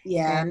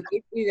 Yeah. And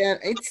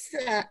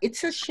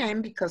it's a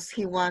shame because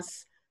he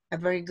was a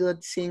very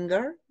good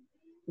singer,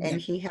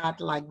 and he had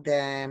like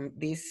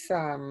this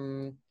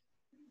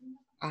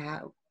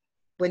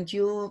when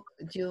you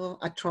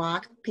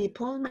attract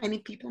people, many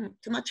people,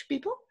 too much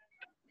people,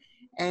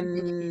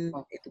 and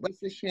it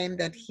was a shame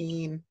that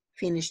he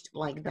finished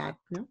like that.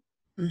 No.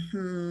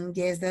 Mm-hmm.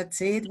 Yes,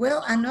 that's it.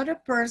 Well, another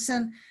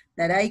person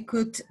that I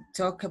could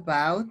talk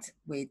about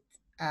with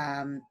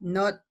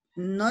not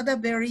a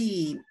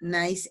very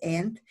nice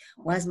end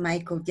was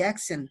Michael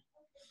Jackson.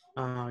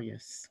 Oh,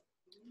 yes.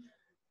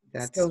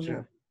 That's So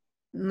true.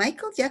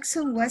 Michael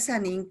Jackson was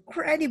an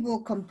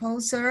incredible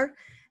composer,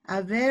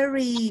 a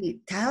very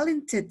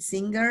talented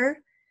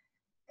singer.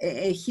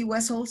 He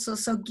was also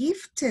so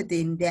gifted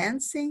in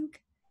dancing.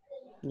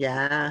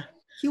 Yeah.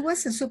 He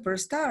was a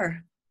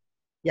superstar.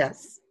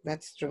 Yes,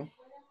 that's true.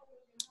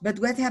 But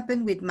what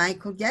happened with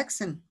Michael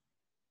Jackson?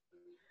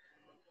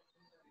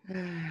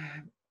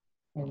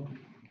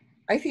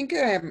 I think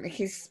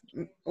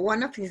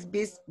one of his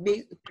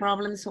big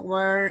problems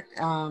was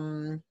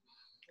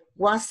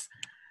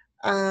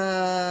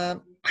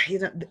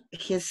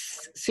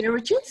his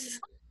surgeries.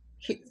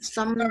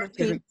 Some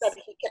things that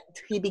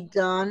he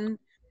began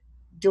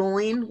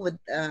doing with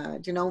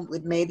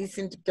with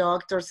medicine to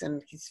doctors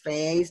and his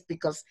face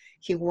because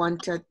he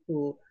wanted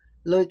to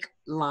look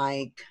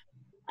like,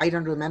 I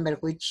don't remember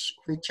which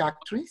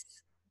actress,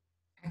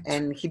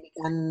 and he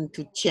began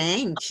to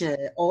change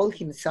all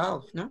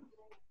himself, no?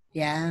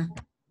 Yeah,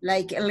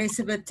 like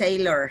Elizabeth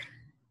Taylor.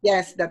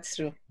 Yes, that's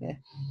true. Yeah.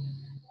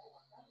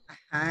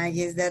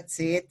 Yes, that's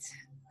it.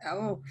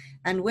 Oh,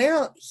 and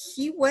well,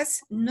 he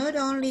was not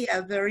only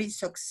a very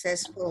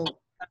successful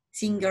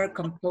singer,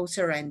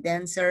 composer, and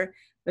dancer,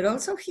 but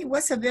also he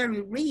was a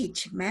very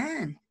rich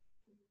man.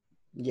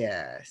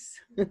 Yes.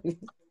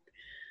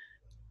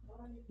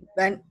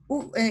 And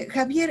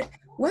Javier,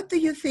 what do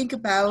you think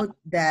about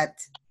that?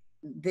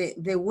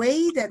 The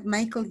way that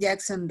Michael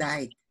Jackson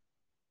died?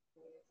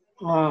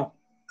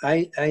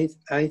 I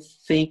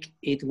think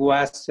it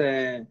was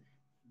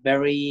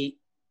very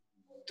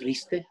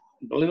triste,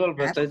 unbelievable,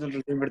 but I don't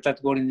remember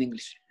that word in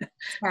English.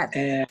 Sad.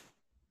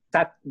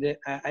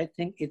 I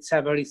think it's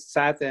a very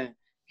sad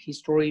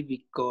history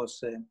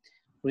because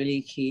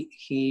really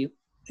he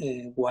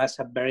was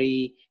a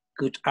very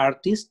good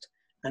artist,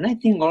 and I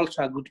think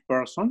also a good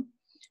person,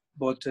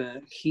 but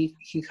he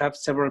had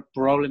several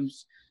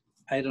problems.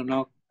 I don't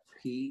know.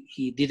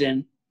 He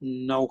didn't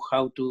know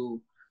how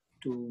to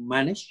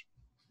manage,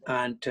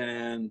 and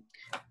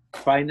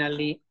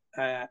finally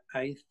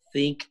I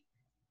think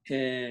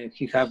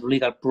he have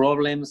legal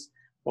problems,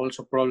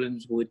 also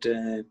problems with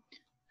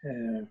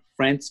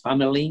friends,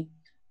 family,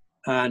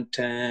 and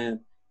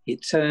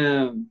it's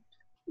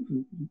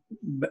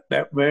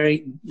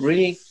very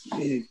really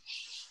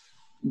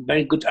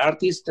very good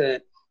artist.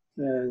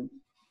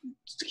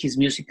 His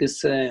music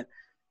is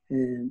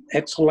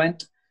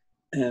excellent,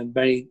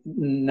 very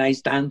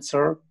nice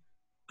dancer,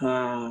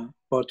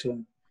 but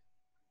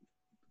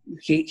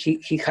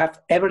he had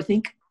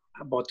everything,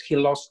 but he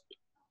lost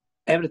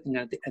everything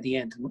at the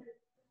end. No?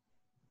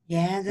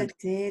 Yeah,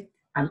 that's it.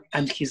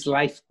 And his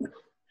life.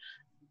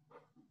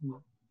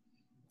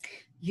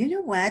 You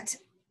know what?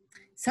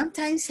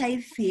 Sometimes I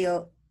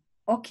feel,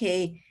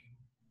 okay,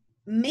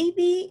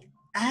 maybe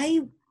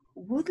I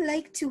would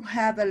like to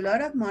have a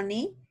lot of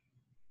money,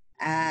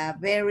 an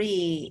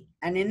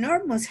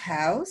enormous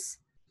house,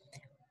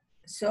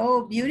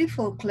 so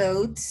beautiful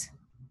clothes,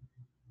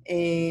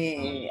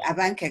 a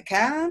bank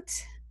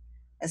account,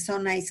 a so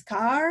nice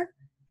car,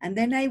 and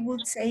then I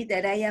would say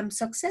that I am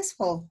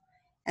successful,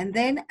 and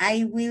then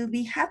I will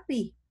be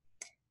happy.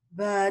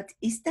 But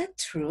is that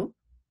true?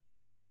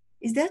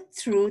 Is that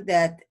true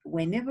that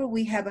whenever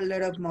we have a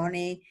lot of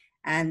money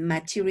and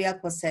material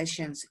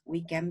possessions,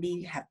 we can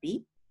be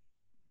happy?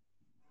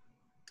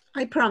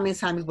 I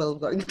promise I'm well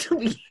going to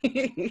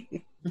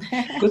be.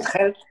 Could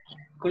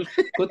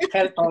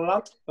help a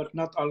lot, but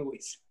not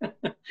always.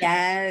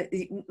 Yeah,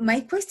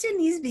 my question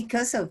is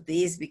because of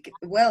this.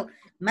 Well,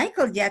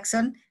 Michael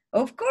Jackson,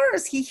 of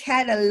course, he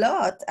had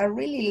a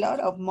really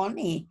lot of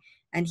money,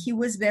 and he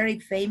was very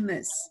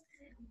famous.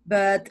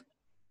 But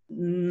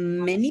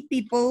many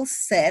people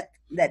said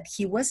that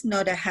he was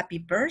not a happy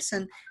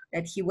person,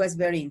 that he was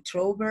very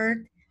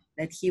introvert,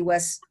 that he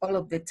was all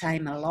of the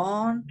time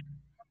alone,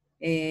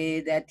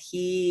 that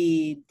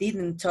he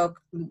didn't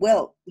talk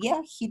well.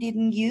 Yeah, he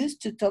didn't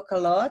used to talk a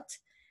lot.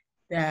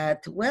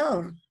 That,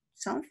 well,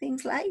 some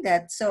things like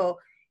that. So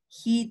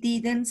he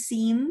didn't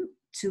seem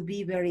to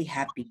be very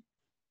happy.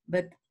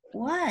 But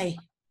why?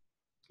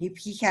 If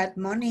he had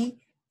money,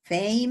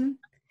 fame,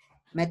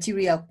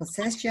 material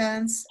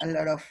possessions, a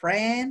lot of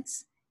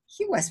friends,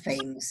 he was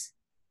famous.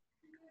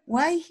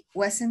 Why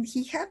wasn't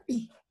he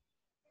happy?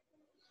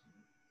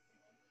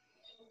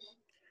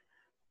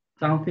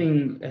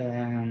 Something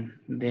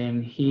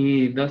then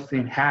he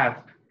doesn't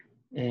have,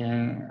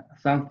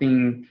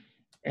 something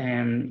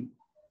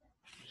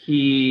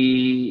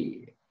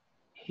he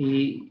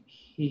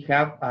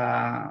have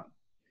a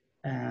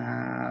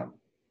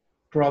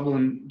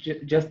problem,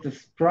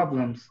 justice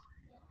problems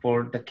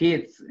for the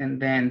kids,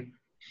 and then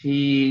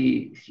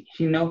she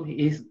know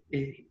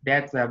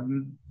that's a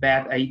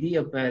bad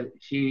idea, but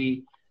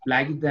she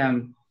likes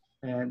them.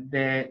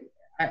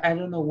 I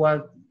don't know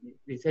what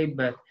they say,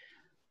 but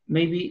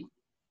maybe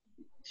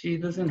she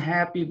doesn't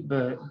happy,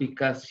 but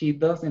because she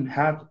doesn't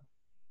have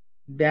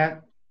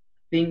that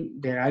thing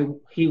that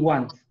he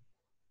wants,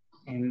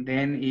 and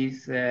then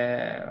it's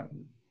the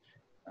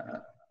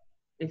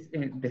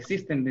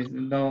system is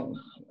no,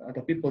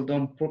 the people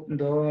don't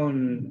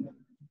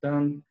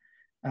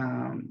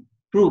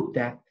prove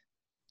that.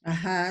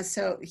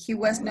 So he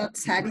was not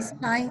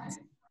satisfied.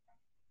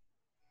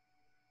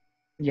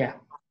 Yeah.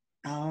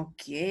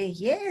 Okay.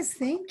 Yes.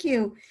 Thank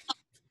you.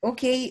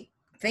 Okay.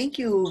 Thank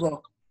you,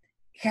 Hugo.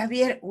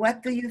 Javier,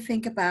 what do you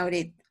think about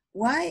it?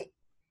 Why,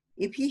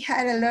 if he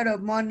had a lot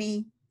of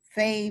money,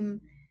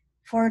 fame,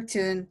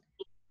 fortune,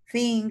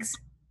 things,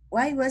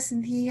 why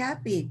wasn't he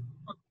happy?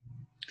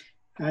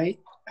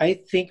 I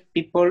think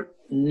people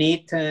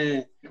need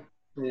to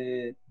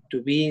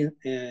be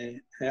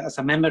as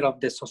a member of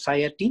the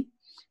society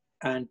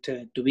and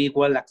to be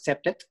well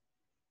accepted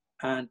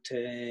and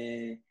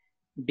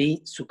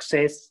be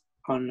success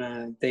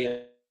on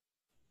their.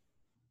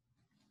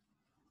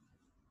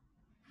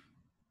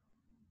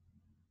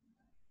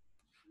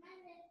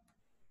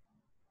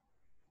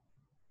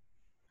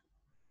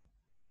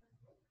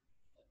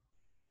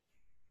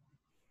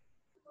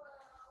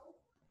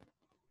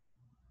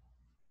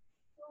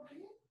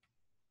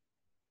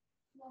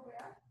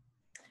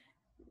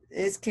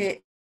 Es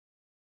que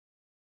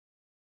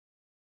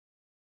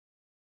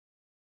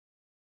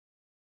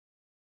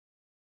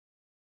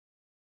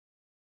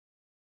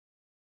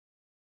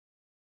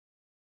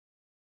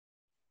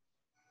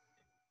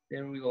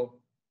There we go.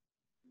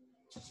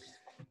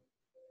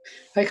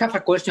 I have a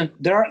question.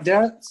 There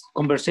are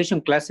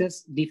conversation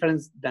classes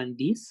different than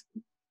this.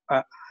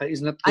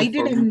 It's not. I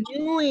didn't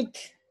know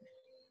it.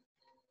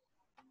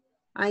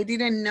 I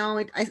didn't know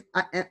it.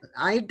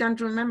 I don't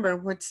remember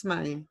which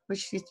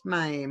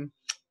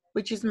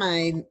is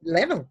my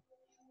level,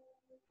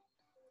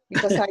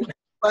 because I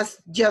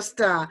was just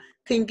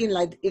thinking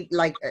like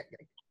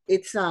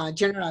it's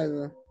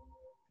general.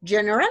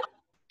 General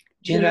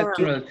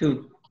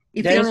two.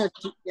 If General,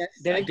 yes.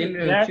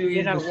 General two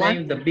is the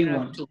same, the big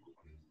one.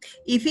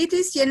 If it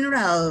is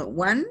general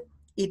 1,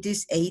 it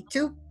is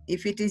A2.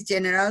 If it is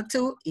general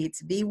 2,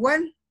 it's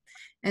B1.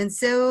 And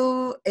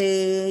so,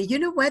 you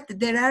know what?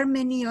 There are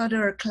many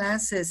other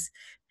classes.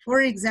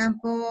 For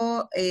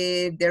example,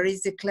 there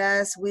is a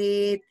class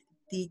with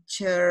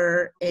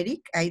teacher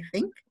Eric, I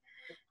think.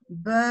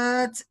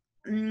 But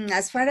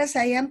as far as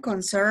I am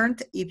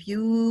concerned, if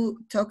you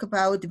talk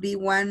about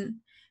B1,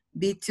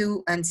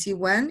 B2, and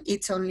C1,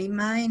 it's only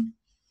mine.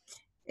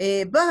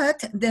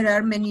 But there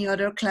are many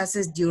other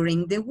classes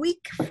during the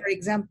week. For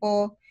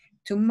example,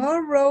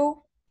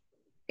 tomorrow,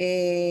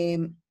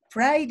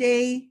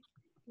 Friday,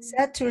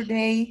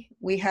 Saturday,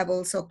 we have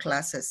also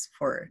classes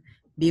for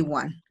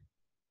B1.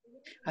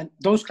 And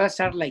those classes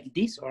are like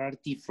this or are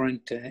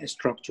different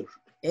structure?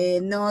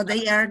 No,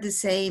 they are the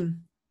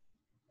same.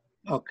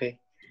 Okay.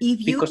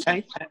 If you, because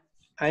I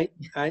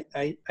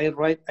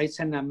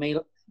sent a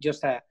mail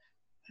just a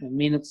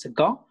minutes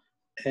ago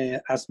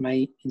as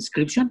my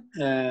inscription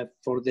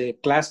for the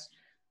class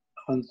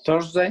on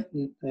Thursdays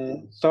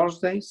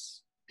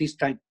this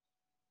time.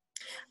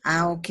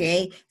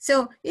 Okay,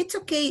 so it's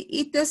okay.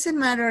 It doesn't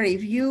matter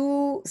if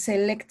you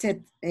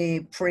selected,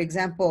 for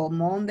example,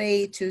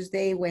 Monday,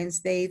 Tuesday,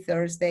 Wednesday,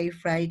 Thursday,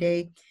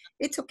 Friday.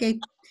 It's okay.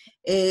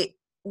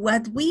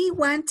 What we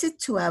wanted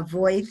to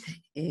avoid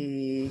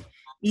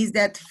is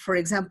that, for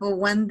example,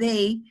 one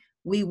day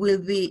we will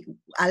be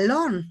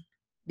alone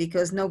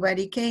because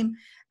nobody came.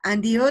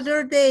 And the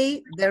other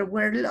day, there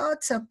were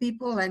lots of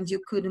people and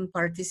you couldn't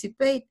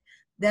participate.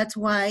 That's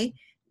why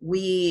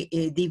we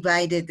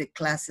divided the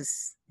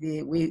classes.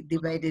 We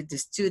divided the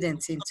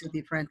students into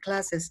different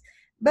classes.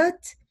 But,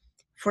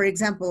 for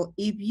example,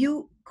 if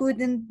you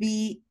couldn't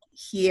be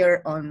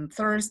here on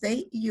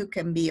Thursday, you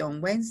can be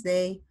on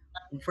Wednesday,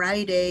 on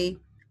Friday,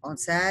 on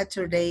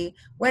Saturday,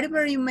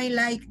 whatever you may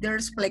like,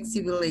 there's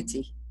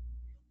flexibility.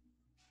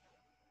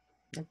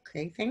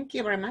 Okay, thank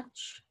you very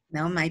much.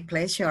 No, my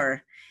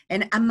pleasure.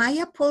 And my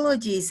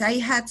apologies, I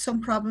had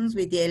some problems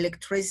with the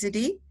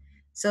electricity,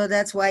 so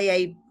that's why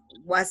I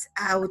was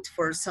out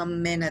for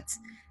some minutes.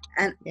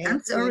 And I'm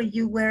sorry,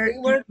 we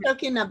were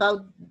talking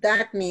about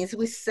that, Miss.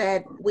 We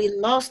said we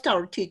lost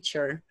our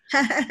teacher.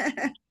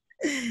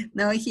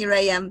 No, here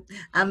I am.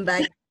 I'm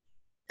back.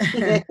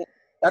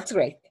 That's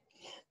great.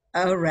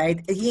 All right.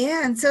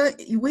 Yeah, and so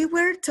we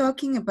were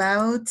talking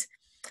about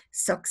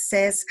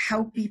success,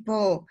 how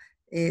people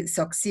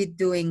succeed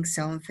doing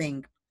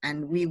something.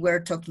 And we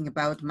were talking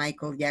about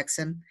Michael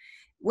Jackson.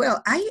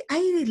 Well, I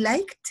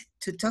liked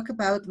to talk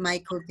about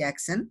Michael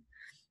Jackson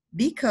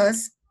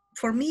because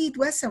for me it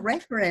was a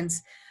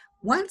reference.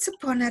 Once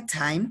upon a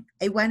time,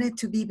 I wanted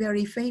to be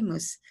very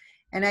famous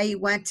and I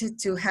wanted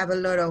to have a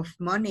lot of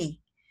money.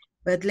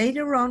 But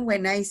later on,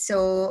 when I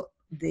saw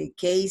the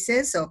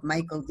cases of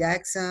Michael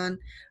Jackson,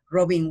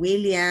 Robin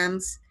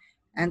Williams,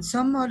 and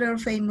some other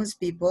famous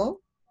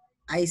people,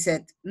 I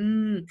said,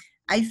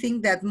 I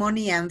think that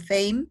money and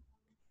fame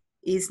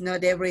is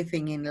not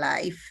everything in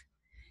life.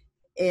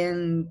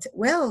 And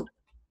well,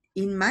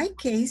 in my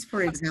case,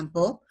 for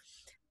example,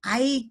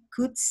 I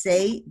could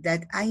say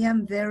that I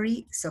am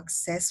very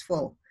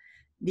successful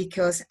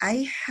because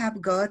I have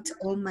got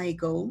all my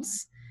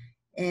goals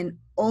and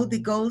all the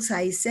goals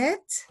I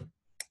set,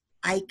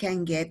 I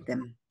can get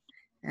them.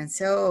 And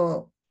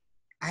so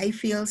I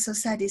feel so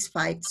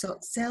satisfied, so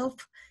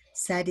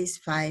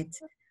self-satisfied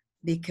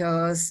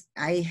because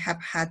I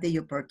have had the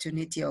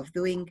opportunity of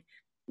doing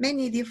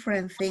many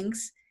different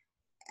things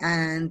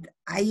and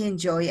I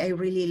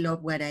really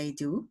love what I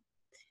do.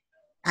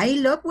 I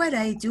love what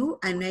I do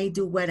and I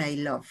do what I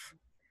love.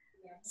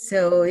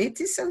 So it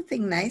is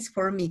something nice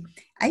for me.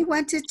 I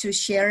wanted to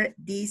share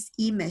this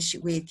image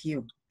with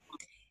you.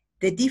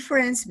 The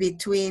difference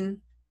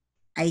between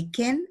I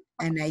can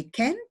and I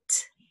can't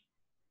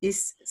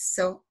is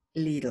so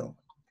little.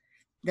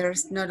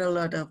 There's not a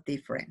lot of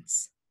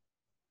difference.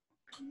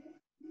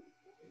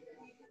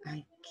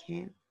 I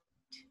can't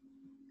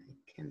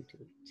do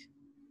it.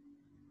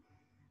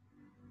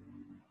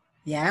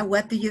 Yeah,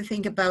 what do you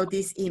think about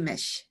this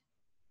image?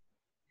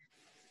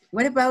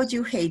 What about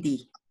you,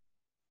 Heidi?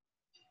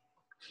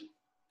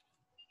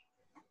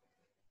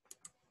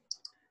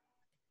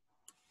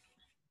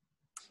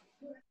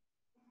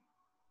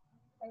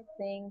 I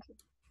think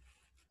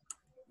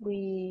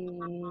we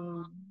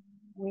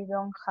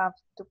don't have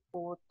to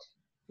put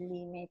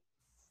limits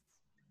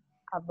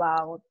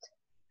about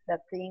the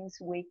things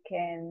we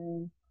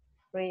can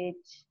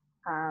reach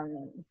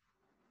and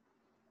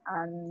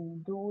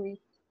do it,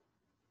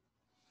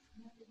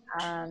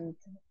 and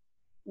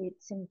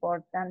it's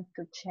important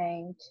to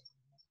change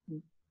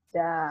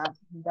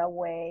the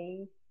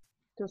way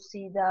to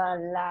see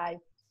the life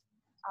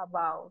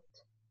about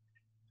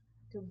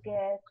to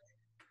get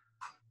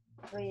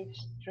reach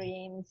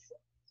dreams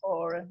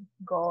or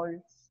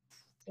goals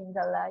in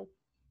the life.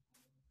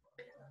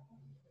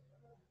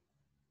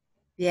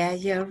 Yeah,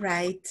 you're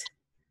right.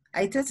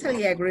 I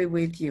totally agree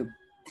with you.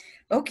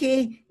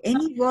 Okay,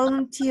 any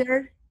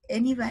volunteer,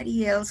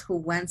 anybody else who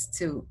wants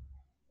to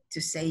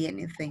say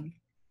anything?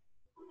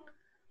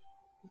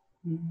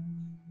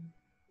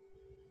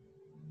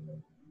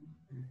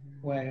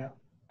 Well,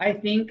 I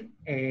think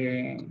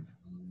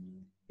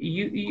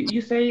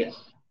you say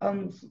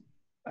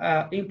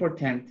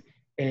important.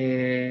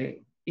 If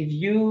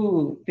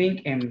you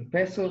think in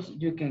pesos,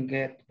 you can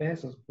get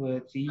pesos,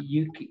 but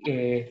you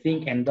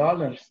think in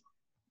dollars,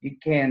 you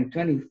can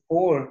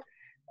 24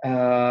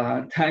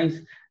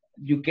 times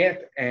you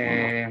get.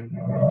 The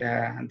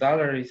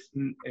dollar is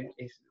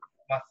most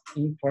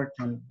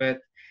important, but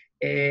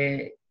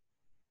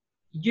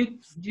you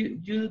you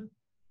you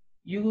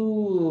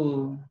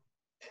you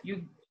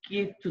you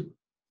give to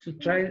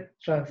try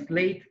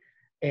translate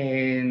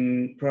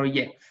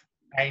projects.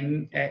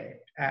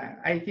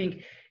 I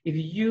think if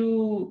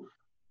you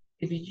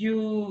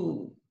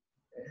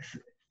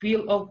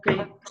feel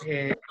okay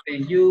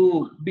and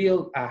you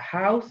build a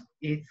house,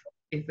 it's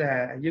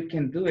you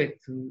can do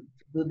it to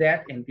do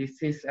that, and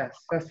this is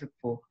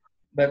successful.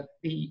 But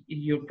if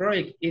your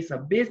project is a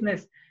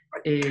business,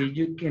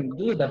 you can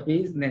do the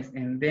business,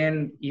 and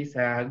then it's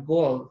a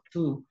goal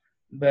too.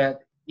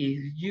 But if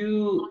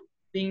you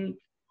think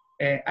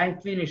I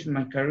finished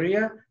my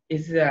career,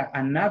 is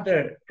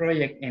another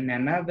project and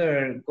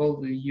another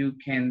goal you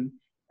can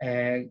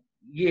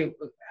give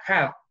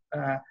have.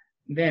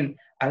 Then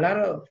a lot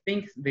of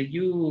things that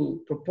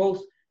you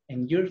propose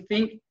and you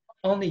think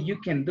only you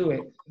can do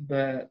it,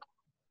 but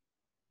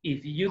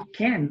if you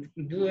can't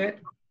do it,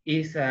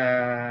 it's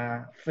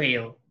a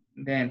fail.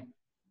 Then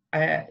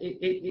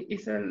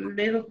it's a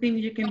little thing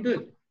you can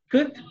do.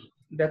 Cut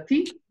the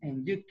teeth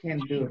and you can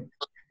do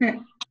it.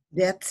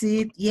 That's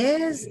it.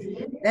 Yes,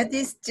 that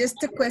is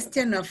just a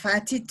question of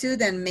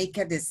attitude and make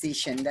a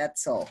decision.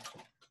 That's all.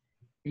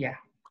 Yeah.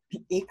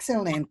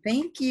 Excellent.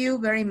 Thank you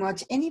very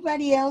much.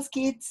 Anybody else,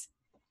 kids?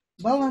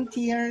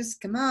 Volunteers,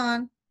 come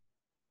on.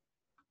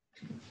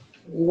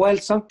 Well,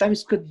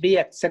 sometimes could be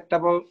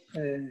acceptable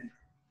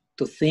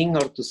to think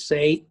or to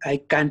say, I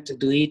can't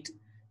do it,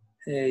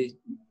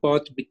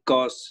 but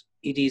because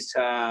it is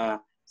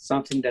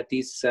something that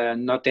is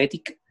not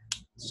ethic,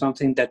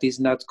 something that is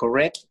not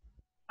correct.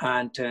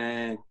 And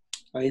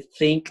I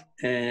think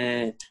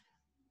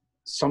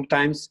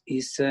sometimes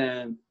it's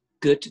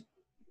good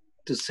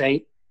to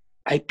say,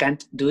 I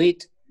can't do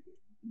it,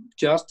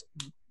 just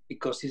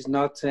because it's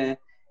not in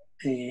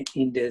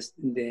the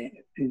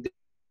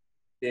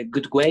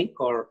good way,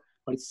 or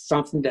it's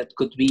something that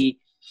could be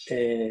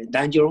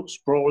dangerous,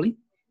 probably.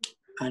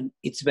 And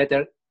it's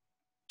better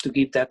to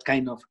give that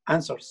kind of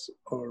answers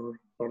or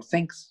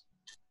things.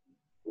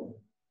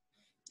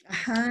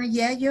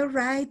 Yeah, you're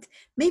right.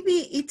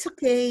 Maybe it's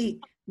okay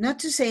not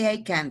to say I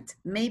can't.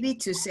 Maybe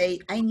to say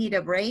I need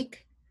a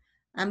break.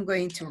 I'm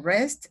going to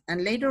rest,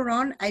 and later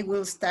on I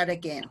will start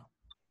again.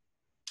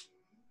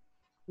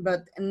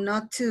 But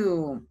not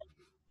to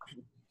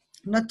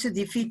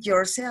defeat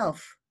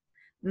yourself,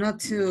 not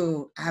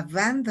to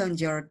abandon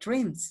your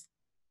dreams.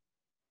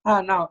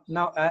 No,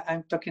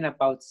 I'm talking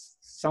about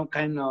some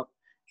kind of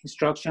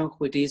instruction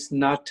which is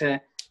not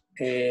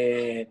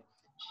in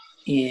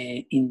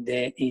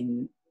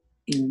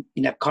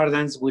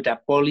accordance with a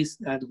policy,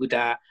 with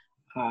a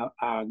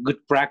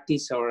good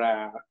practice, or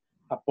a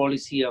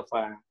policy of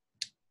a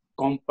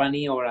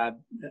company, or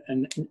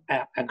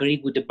agree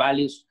with the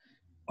values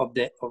of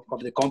the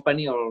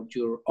company or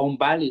your own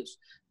values.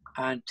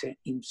 And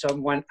if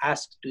someone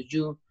asks to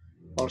you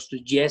or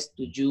suggests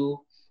to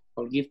you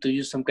or give to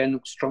you some kind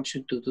of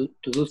instruction to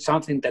do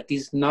something that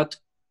is not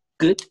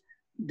good,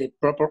 the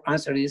proper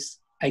answer is,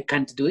 I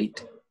can't do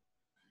it.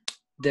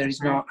 There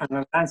is no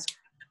another answer.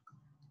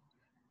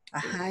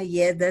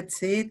 Yeah,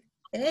 that's it.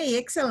 Hey,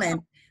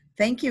 excellent.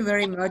 Thank you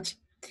very much.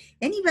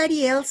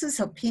 Anybody else's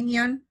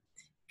opinion?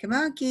 Come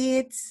on,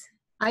 kids.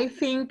 I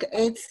think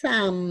it's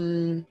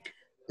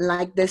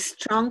like the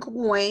strong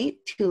way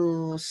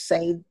to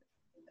say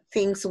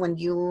things when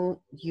you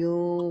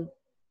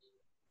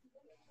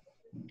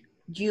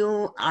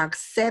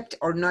accept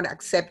or not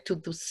accept to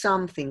do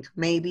something,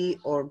 maybe,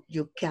 or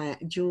you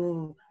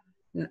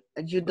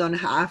don't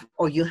have,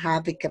 or you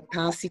have the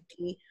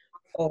capacity,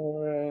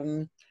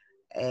 or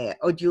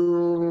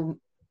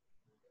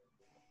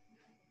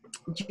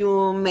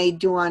you may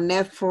do an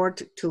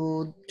effort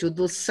to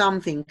do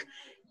something.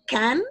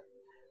 Can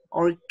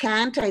or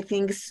can't, I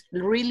think, is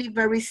really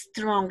very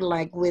strong,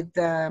 like with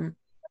the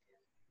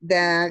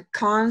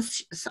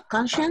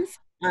conscience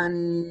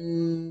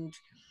and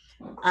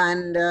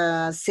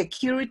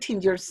security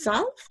in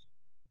yourself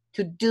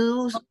to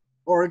do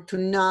or to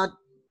not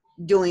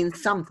doing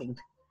something.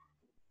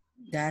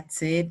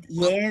 That's it.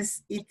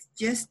 Yes, it's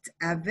just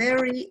a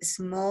very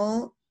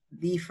small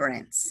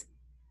difference,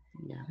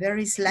 Yeah.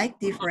 very slight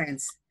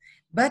difference,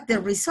 but the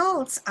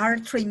results are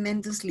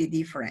tremendously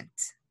different.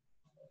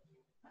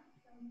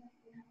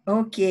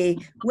 Okay,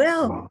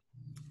 well,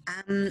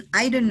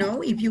 I don't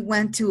know if you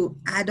want to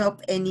add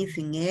up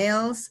anything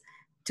else,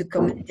 to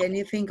comment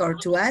anything, or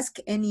to ask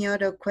any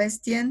other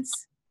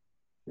questions.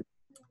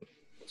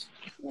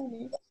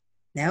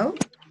 No?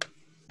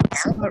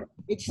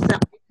 It's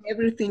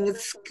everything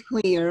is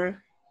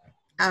clear.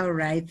 All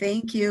right,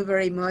 thank you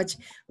very much.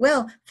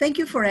 Well, thank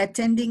you for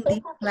attending this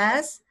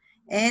class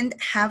and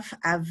have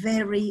a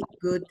very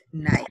good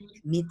night.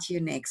 Meet you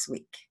next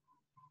week.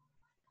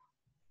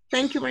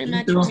 Thank you very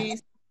Thank much, you.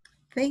 Miss.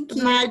 Thank Good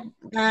you. night,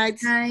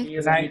 guys. Night. See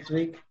you next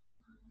week.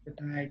 Good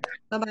night.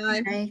 Bye-bye.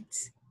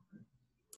 Night.